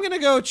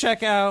go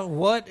check out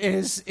what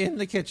is in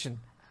the kitchen.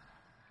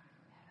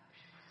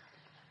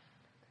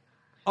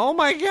 Oh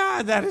my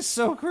God, that is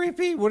so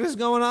creepy. What is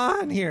going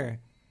on here?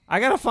 I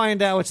gotta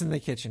find out what's in the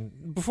kitchen.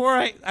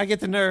 Before I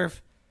get the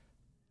nerve,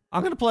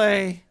 I'm gonna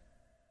play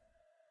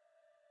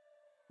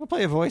a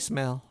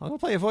voicemail. I'm gonna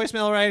play a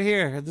voicemail right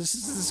here. This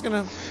is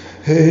gonna...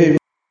 Hey.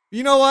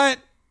 You know what?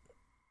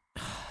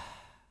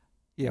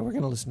 Yeah, we're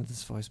gonna listen to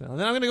this voicemail. And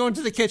then I'm gonna go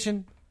into the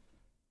kitchen.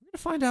 I'm gonna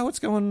find out what's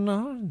going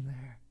on in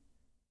there.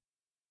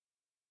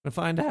 I'm gonna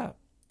find out.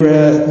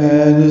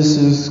 Man, this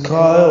is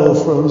Kyle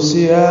from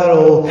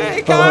Seattle.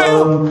 Hey,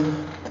 Kyle!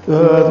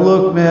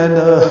 Look, man,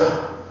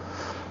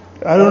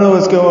 I don't know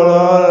what's going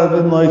on. I've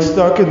been,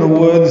 stuck in the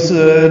woods,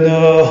 and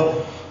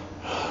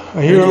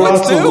I hear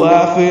lots of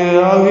laughing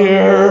out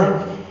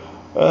here.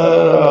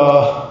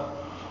 I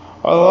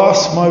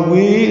lost my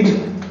weed.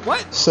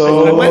 What?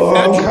 So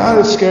I'm kind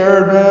of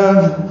scared,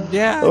 man.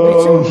 Yeah, me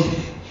too.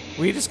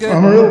 Weed is good.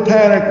 I'm real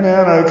panicked,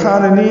 man. I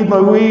kind of need my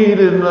weed,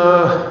 and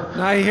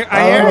I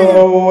don't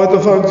know what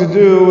the fuck to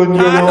do, and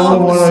you're the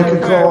only one I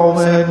can call,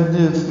 man.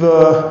 If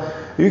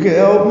you can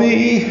help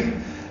me,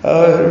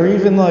 or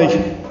even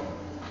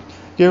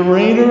get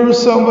Rainer or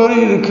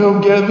somebody to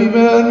come get me,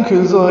 man,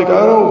 because I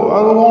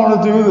don't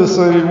want to do this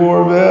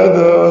anymore, man.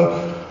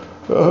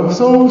 I'm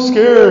so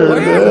scared,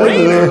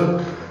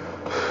 man.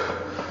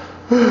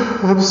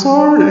 I'm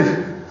sorry.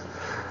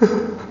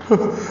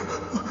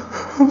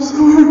 I'm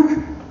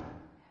sorry.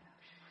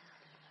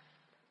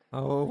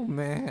 Oh,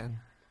 man.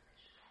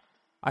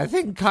 I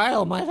think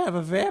Kyle might have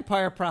a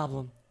vampire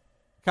problem.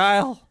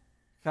 Kyle,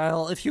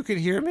 Kyle, if you could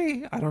hear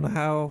me, I don't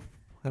know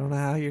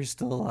how you're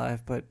still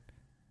alive, but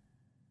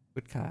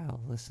Kyle,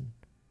 listen.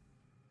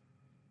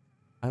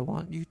 I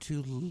want you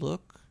to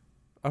look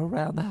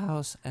around the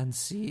house and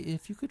see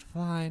if you could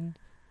find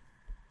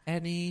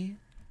any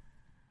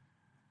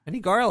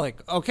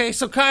garlic. Okay,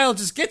 so Kyle,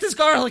 just get this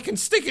garlic and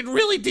stick it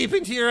really deep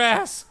into your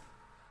ass.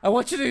 I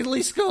want you to at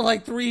least go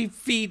like 3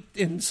 feet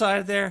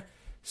inside there.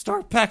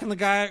 Start packing the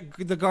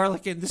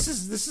garlic in. This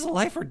is a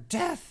life or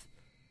death.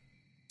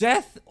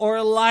 Death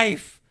or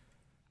life.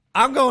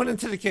 I'm going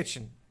into the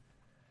kitchen.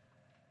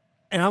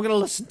 And I'm going to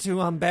listen to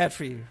I'm Bad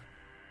For You.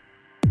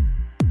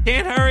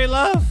 Can't Hurry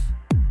Love.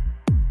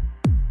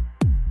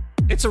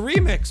 It's a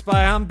remix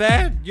by I'm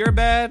Bad, You're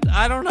Bad.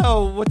 I don't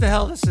know what the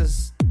hell this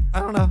is. I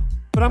don't know.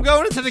 But I'm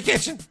going into the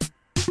kitchen.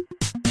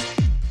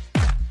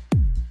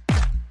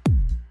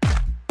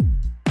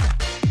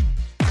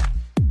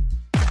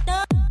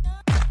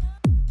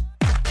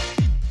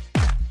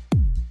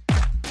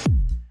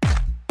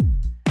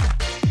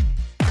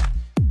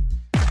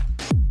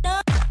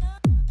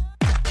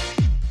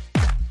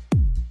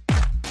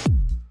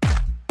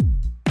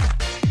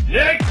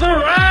 Nick the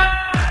Rat!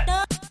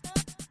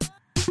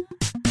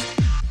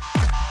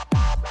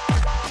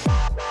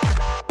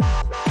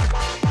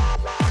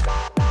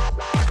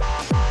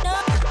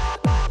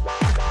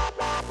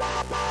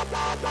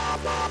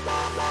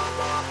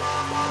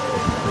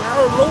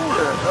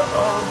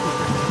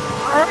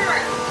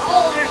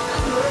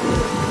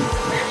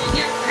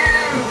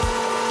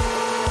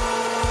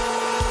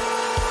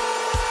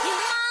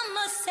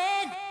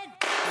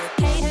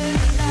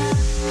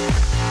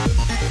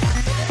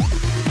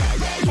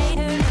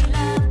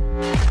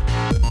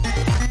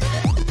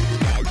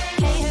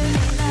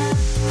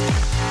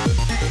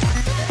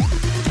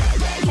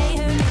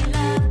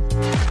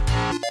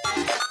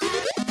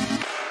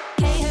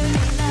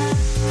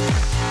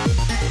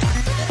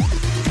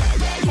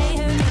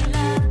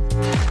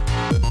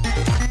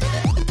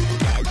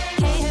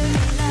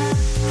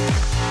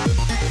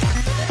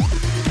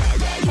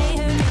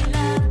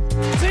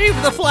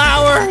 Save the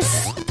flowers!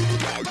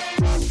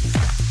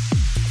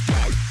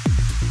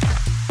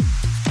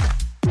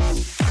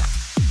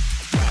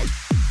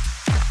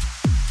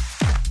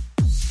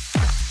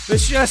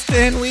 This just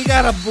in, we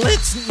got a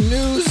Blitz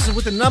News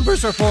with the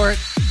numbers report.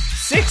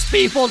 6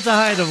 people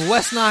died of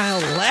West Nile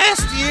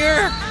last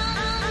year.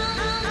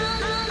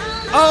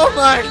 Oh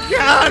my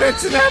God,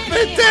 it's an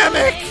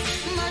epidemic!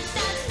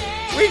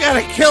 We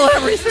gotta kill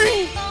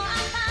everything.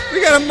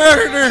 We gotta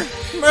murder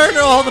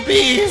all the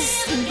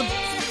bees, and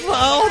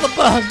all the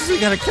bugs. We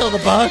gotta kill the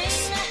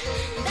bugs.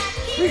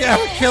 We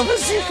gotta kill the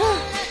Zika.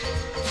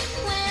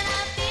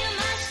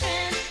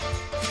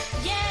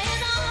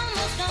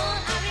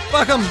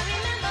 Fuck them.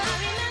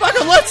 Fuck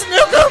them, let's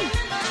nuke them.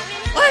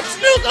 Let's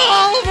nuke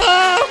all of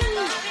them.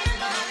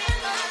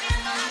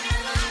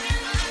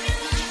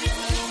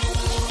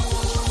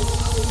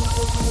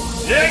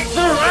 Nick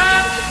the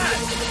Rat!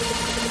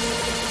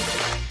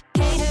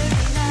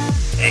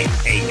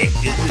 Hey, Nick,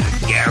 this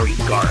is Gary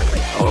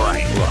Garlic.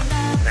 Alright, look.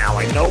 Now,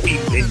 I know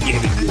we've been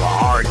giving you a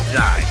hard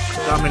time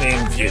coming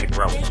into the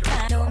grocery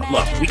store.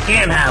 Look, we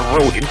can't have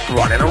rodents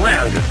running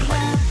around this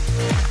place.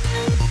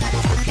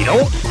 If you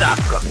don't stop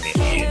coming in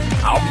here,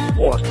 I'll be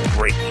forced to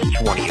break each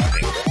one of your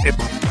fingers.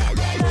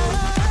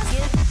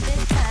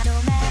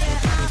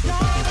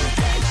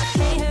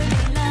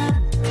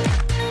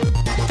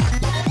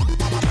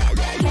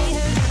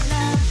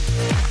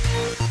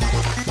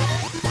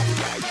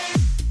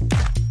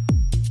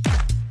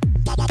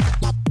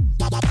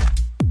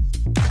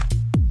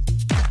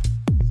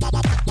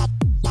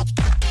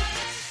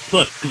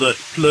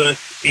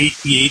 Plus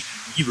 88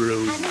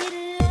 euros.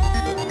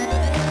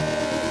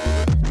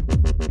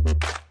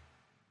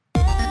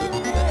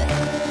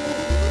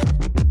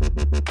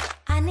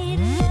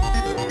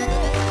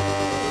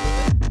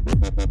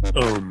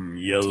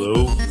 Yellow.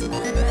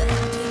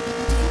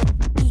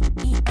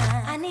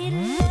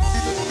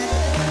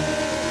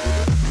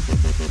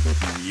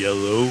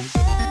 Yellow.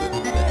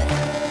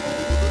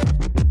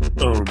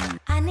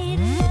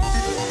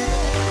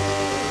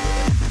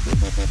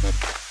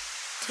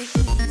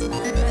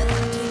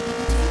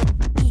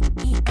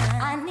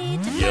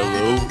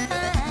 Yellow.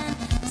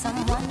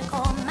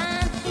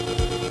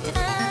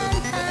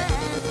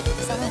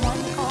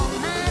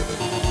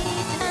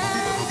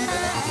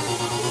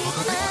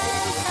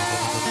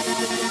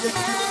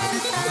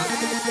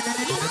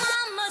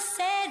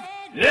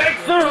 Nick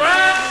the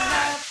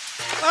Rat!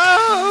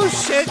 Oh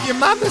shit, your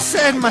mama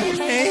said my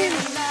name.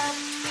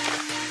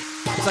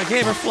 Because I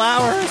gave her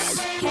flowers.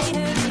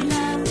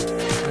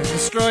 I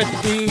destroyed the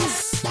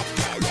bees.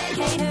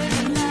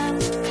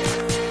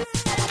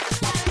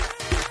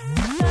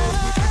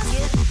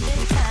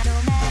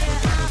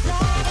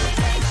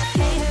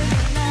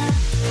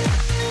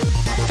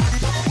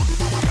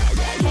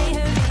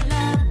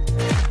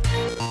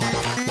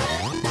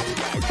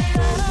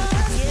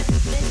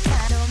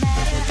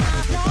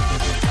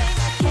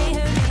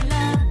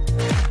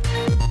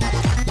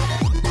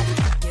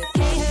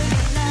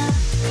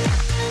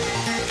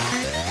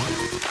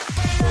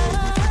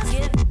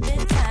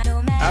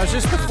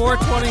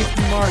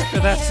 420 mark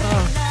for that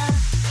song.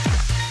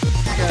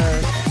 You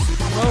gotta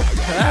smoke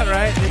for that,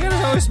 right? You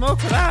gotta always smoke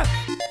for that.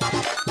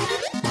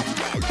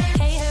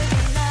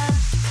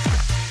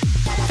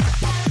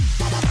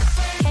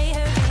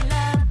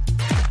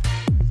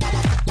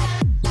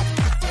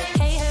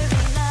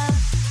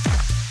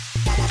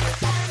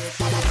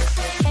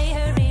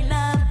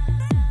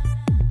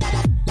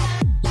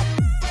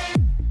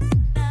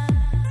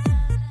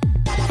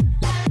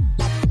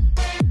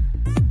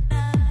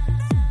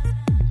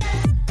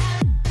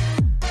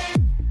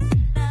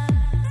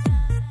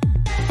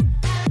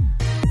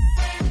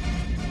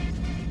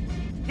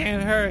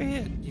 Can't hurry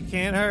it. You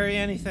can't hurry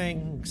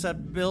anything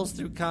except bills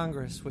through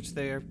Congress, which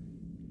they are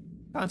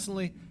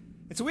constantly...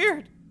 It's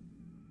weird.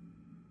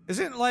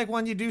 Isn't it like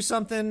when you do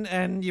something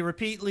and you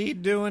repeatedly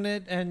doing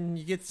it and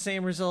you get the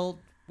same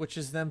result, which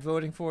is them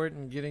voting for it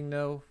and getting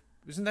no...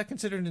 Isn't that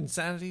considered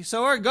insanity?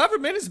 So our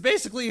government is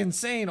basically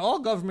insane. All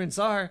governments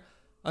are,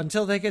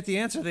 until they get the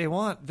answer they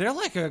want. They're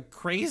like a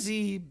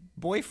crazy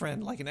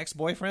boyfriend, like an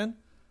ex-boyfriend.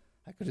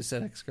 I could have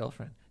said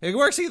ex-girlfriend. It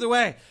works either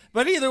way.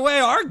 But either way,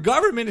 our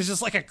government is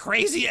just like a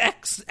crazy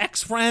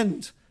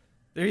ex-friend.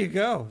 There you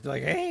go. They're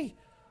like, hey.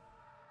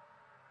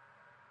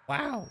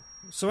 Wow.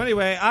 So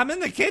anyway, I'm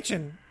in the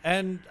kitchen,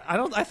 and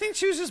I think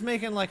she was just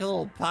making like a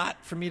little pot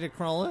for me to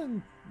crawl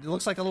in. It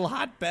looks like a little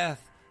hot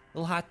bath, a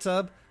little hot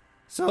tub.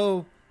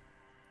 So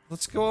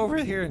let's go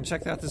over here and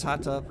check out this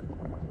hot tub.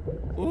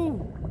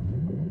 Ooh.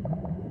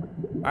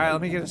 All right,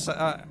 let me get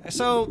a...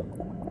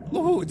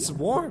 ooh, it's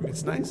warm.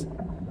 It's nice.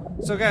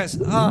 So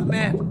guys, oh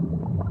man,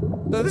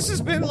 so this has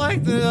been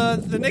like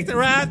the Nick the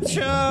Rat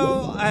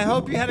show. I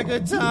hope you had a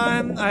good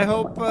time. I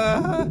hope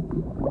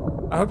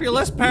you're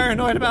less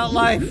paranoid about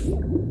life,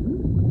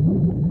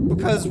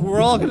 because we're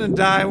all gonna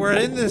die. We're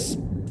in this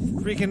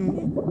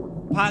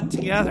freaking pot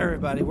together,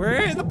 everybody. We're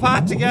in the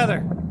pot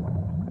together.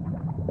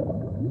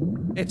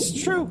 It's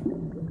true.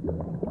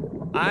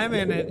 I'm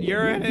in it.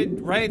 You're in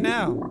it right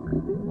now.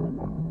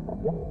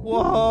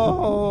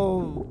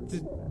 Whoa.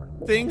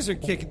 Things are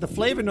kicking. The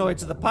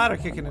flavonoids of the pot are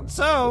kicking in.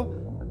 So,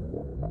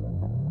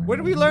 what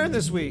did we learn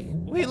this week?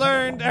 We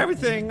learned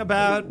everything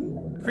about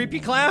creepy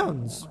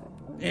clowns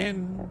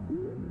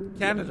in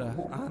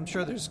Canada. I'm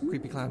sure there's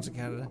creepy clowns in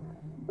Canada.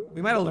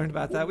 We might have learned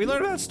about that. We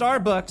learned about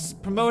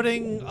Starbucks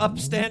promoting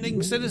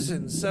upstanding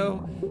citizens.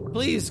 So,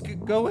 please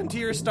go into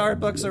your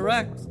Starbucks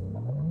erect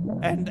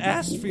and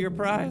ask for your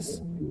prize.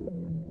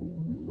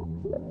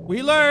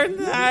 We learned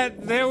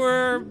that there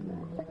were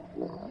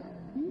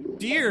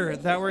deer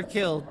that were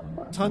killed.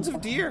 Tons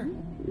of deer.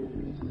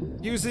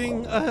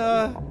 Using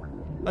a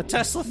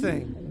Tesla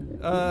thing.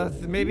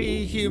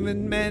 Maybe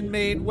human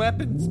man-made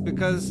weapons,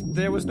 because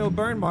there was no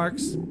burn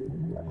marks.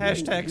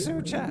 Hashtag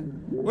Zoo Chat.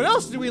 What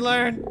else did we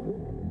learn?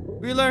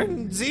 We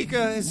learned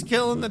Zika is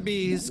killing the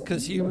bees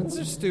because humans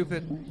are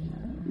stupid.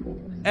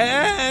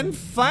 And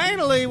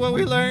finally, what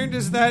we learned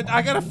is that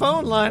I got a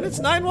phone line. It's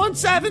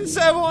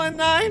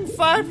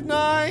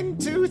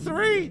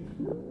 917-719-5923.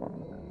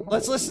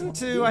 Let's listen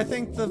to, I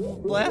think, the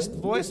last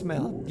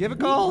voicemail. Give a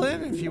call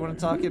in if you want to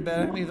talk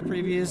about any of the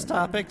previous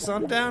topics.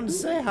 I'm down to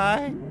say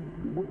hi.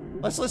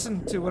 Let's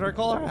listen to what our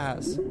caller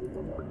has.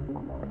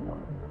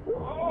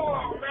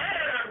 Oh,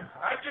 man.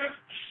 I just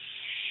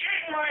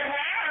shit my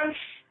hands.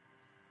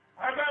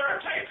 I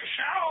better take a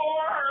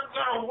shower.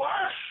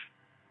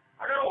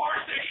 I gotta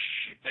wash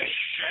this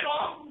shit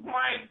off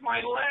my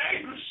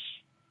legs.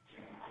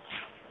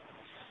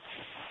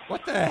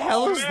 What the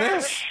hell is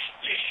this?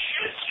 This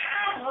shit's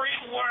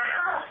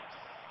everywhere.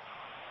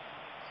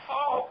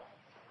 Oh,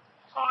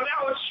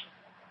 that was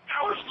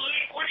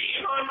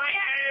liquidy on my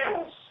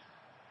hands.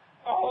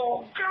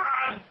 Oh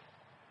God,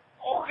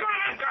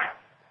 I've got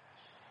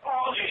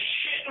all this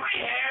shit in my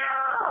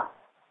hair.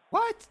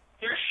 What?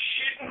 There's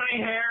shit in my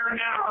hair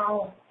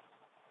now.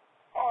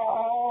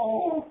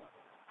 Oh,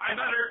 I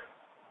better.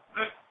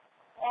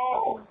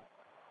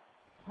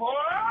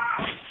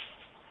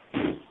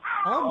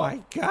 Oh my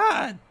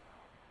God.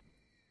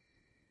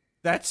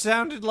 That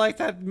sounded like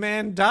that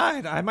man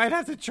died. I might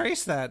have to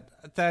trace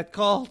that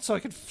call so I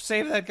could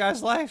save that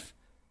guy's life.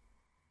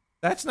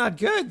 That's not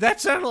good.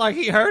 That sounded like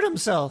he hurt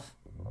himself.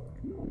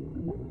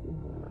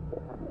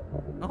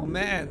 Oh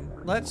man.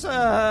 Let's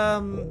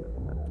wow.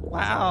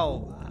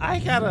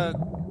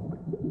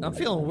 I'm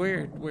feeling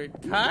weird.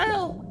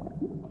 Kyle?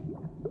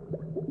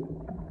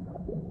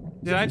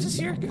 Did I just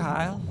hear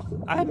Kyle?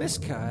 I miss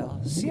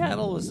Kyle.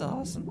 Seattle was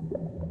awesome.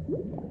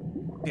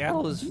 It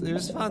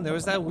was fun. There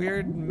was that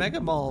weird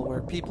mega mall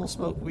where people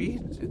smoke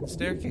weed in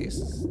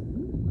staircases.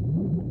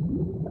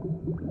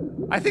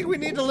 I think we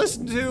need to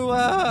listen to,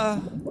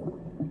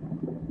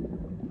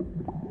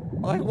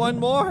 like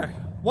one more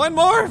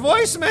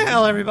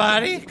voicemail,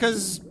 everybody,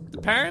 because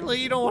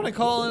apparently you don't want to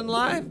call in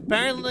live.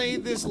 Apparently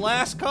this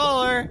last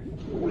caller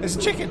is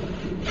chicken.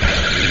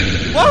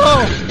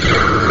 Whoa!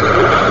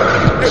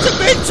 It's a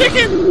big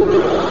chicken!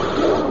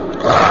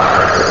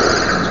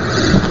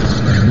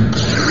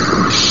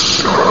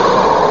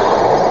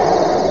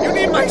 You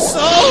need my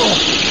soul!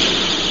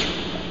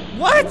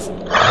 What?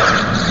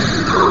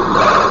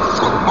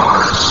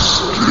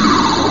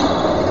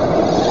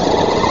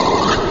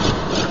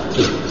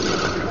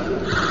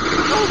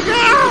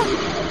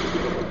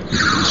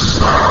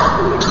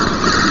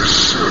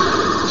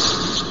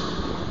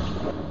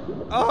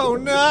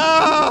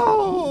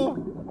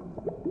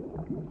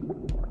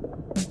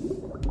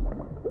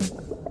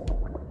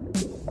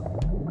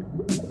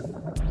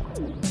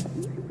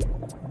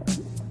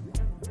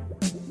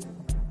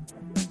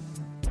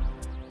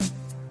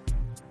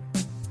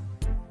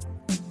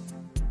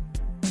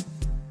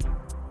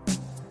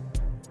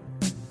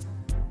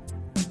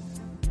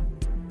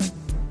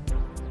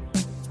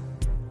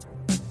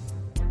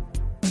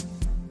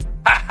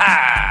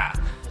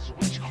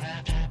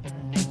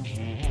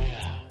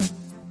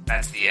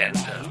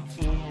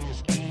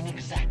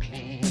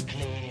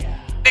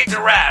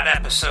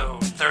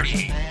 episode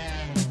 38.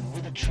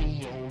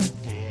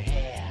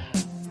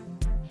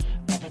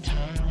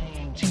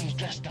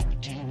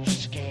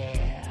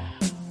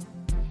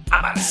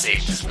 I might have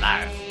saved his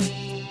life.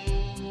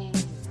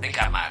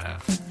 Think I might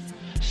have.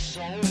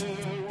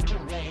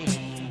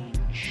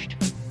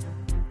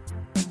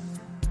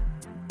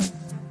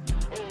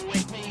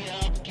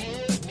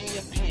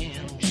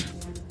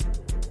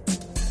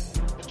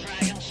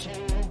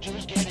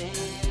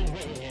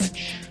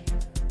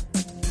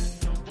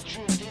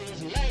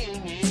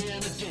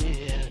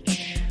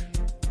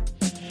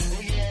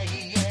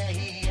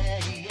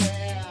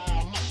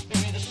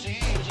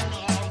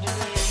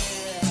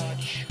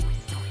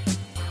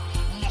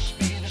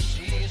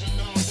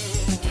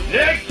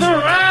 Nick the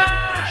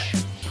Rat!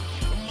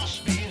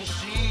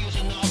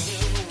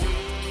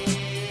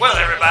 Well,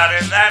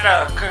 everybody,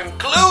 that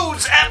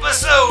concludes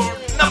episode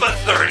number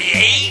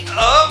 38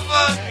 of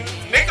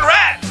Nick the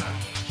Rat.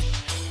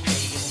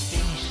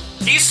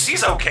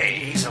 He's okay.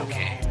 He's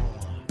okay.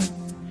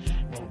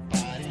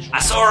 I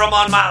saw him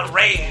on my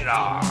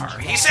radar.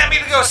 He sent me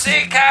to go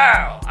save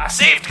Kyle. I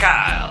saved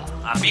Kyle.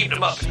 I beamed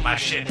him up in my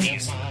shit.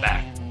 He's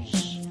back.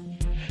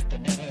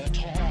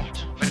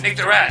 But Nick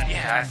the Rat,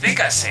 yeah, I think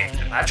I saved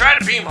him. I tried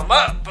to beam him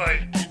up, but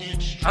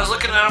I was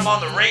looking at him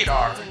on the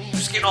radar. He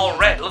was getting all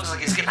red. It looks like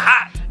he's getting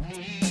hot.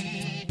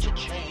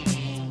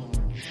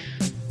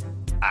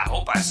 I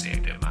hope I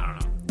saved him. I don't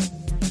know.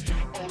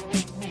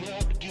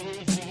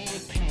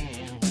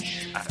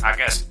 I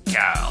guess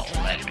Kyle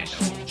let me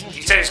know.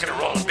 He said he's gonna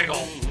roll a big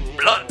old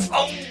blunt.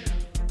 Oh!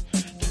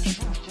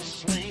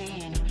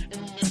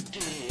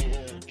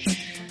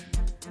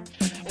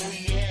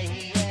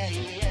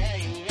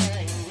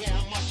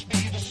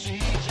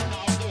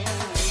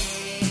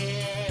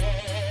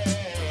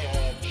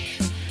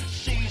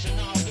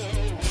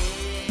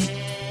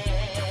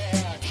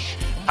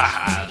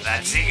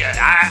 That's it.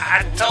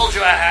 I told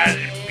you I had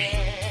it beat.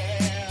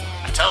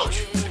 I told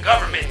you. The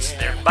governments,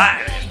 they're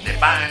buying it. They're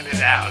buying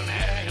it out,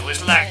 man. It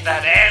was like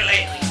that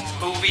Aliens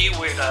movie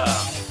with,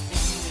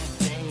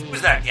 who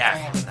was that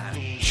guy from that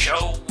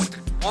show with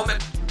the woman?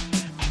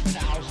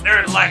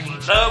 They're like in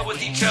love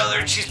with each other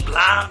and she's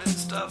blind and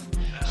stuff.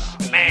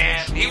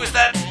 Man, he was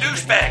that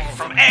douchebag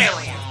from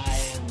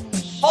Aliens.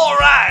 Paul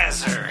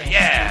Reiser,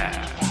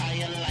 yeah.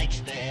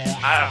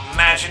 I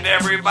imagined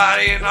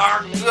everybody in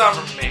our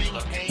government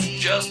looking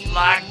just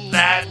like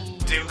that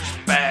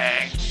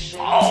douchebag.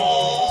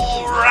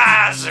 Paul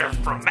Reiser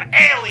from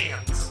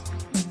Aliens.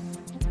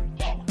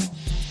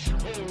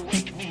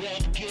 Wake me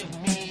up,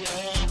 give me a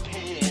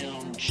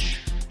pinch.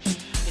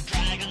 The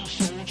dragon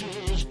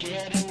soldier's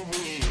getting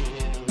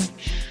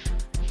rich.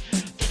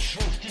 The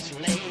truth is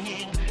laying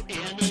in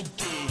a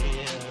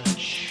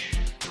ditch.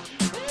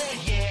 Oh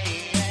yeah,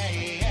 yeah,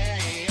 yeah,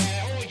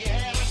 yeah. Oh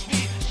yeah, must be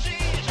the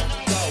season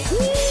of the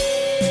witch.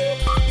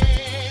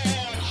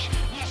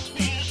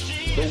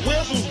 The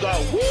whistles go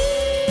woo.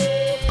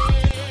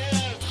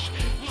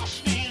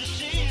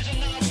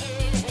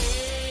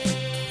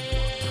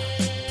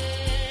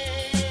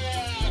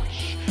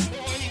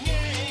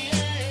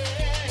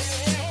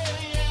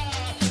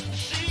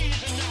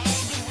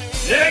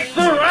 Nick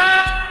the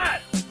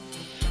Rat!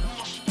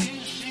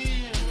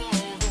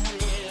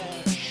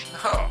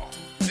 Oh,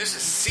 this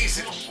is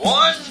season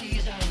 1?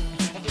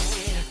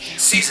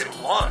 Season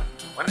 1?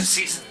 When is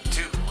season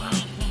 2?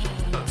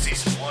 Well,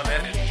 season 1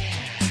 ended.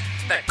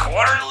 That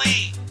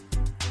quarterly?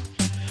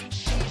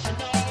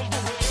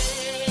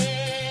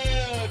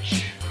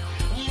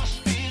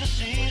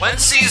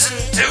 When's season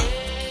 2?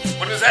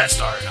 When does that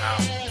start? I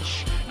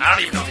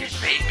don't even know if you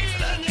paid me for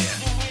that, man.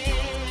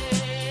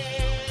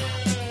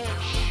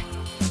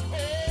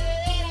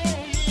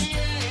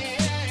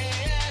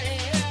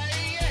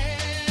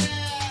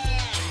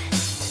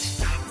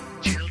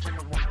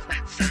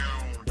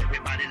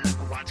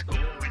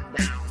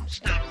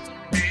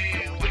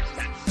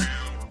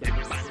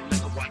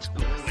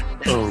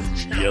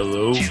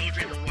 Yellow.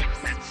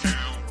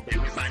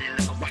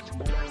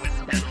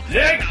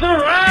 Nick the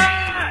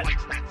Rat!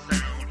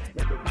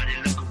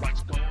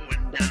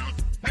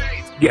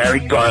 Gary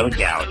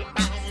Garland out.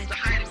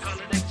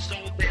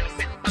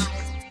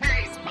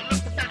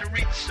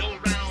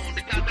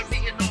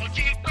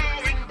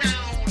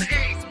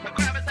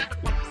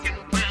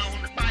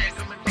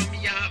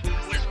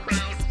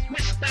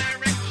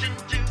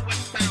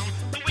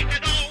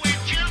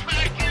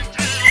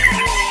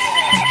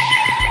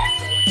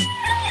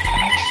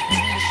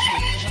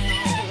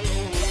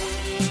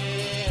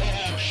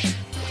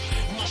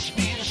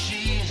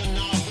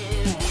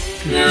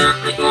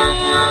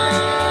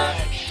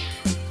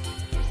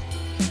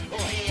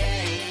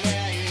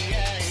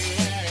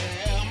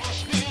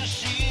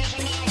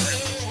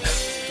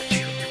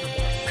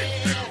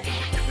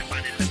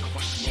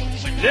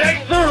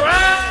 Nick the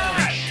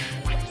Rat!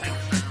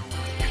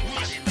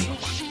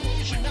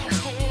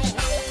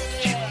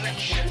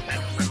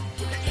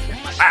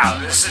 Wow,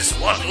 this is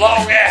one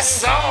long ass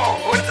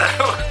song. What the?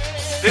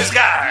 This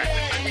guy,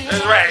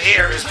 this right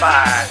here is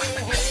by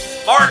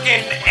Mark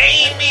and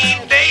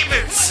Amy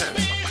Davidson.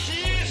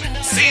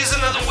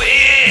 Season of the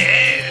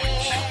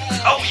Witch.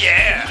 Oh,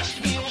 yeah. This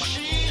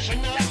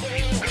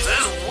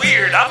is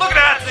weird. I'm looking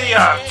at the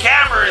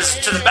cameras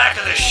to the back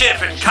of the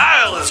ship, and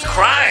Kyle is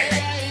crying.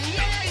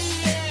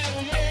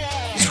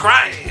 He's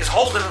crying. He's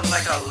holding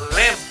like a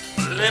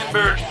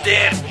limber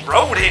dead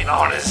rodent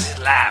on his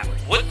lap.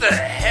 What the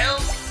hell?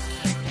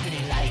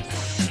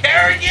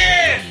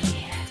 Kerrigan!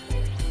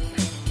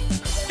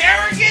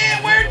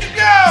 Kerrigan, where'd you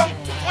go?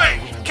 Wait,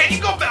 can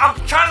you go back? I'm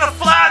trying to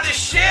fly this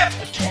ship.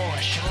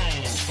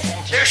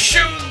 They're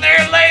shooting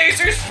their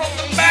lasers from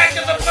the back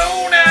of the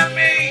moon at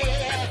me.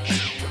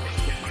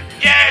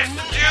 Yeah, it's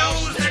the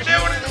Jews. They're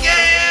doing it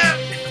again.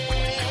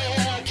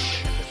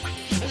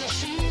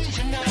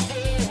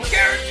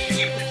 Kerrigan,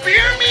 you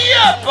beer me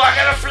up. I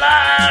gotta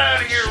fly out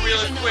of here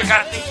really quick.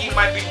 I think he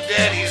might be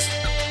dead. He's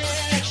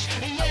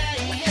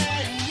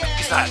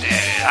not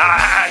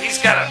dead. He's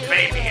got a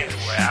baby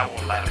anyway. I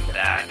won't let him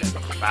die.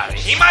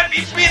 He might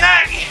be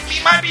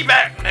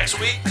back next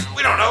week.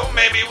 We don't know.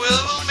 Maybe he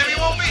will. Maybe he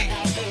won't be.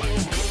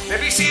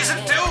 Maybe season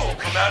 2 will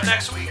come out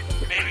next week.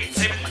 Maybe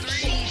season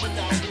 3.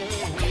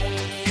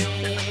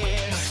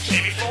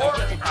 Maybe 4.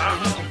 I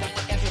don't know.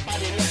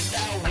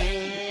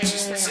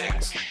 Season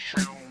 6.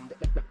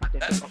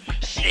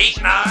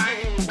 8, 9,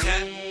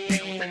 10.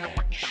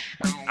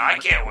 I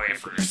can't wait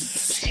for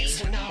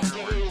season 20.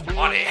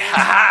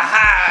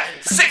 Ha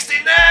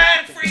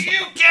 69 for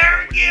you,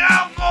 Kerrigan.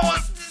 I'm going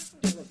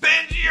to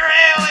bend your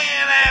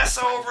alien ass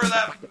over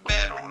that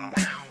bed.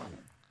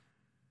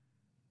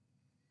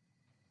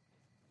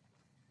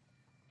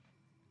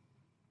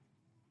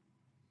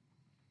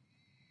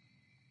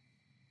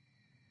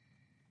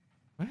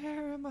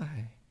 Where am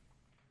I?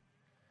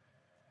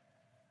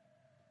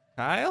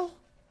 Kyle?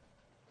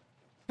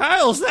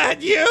 Kyle, is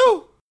that you?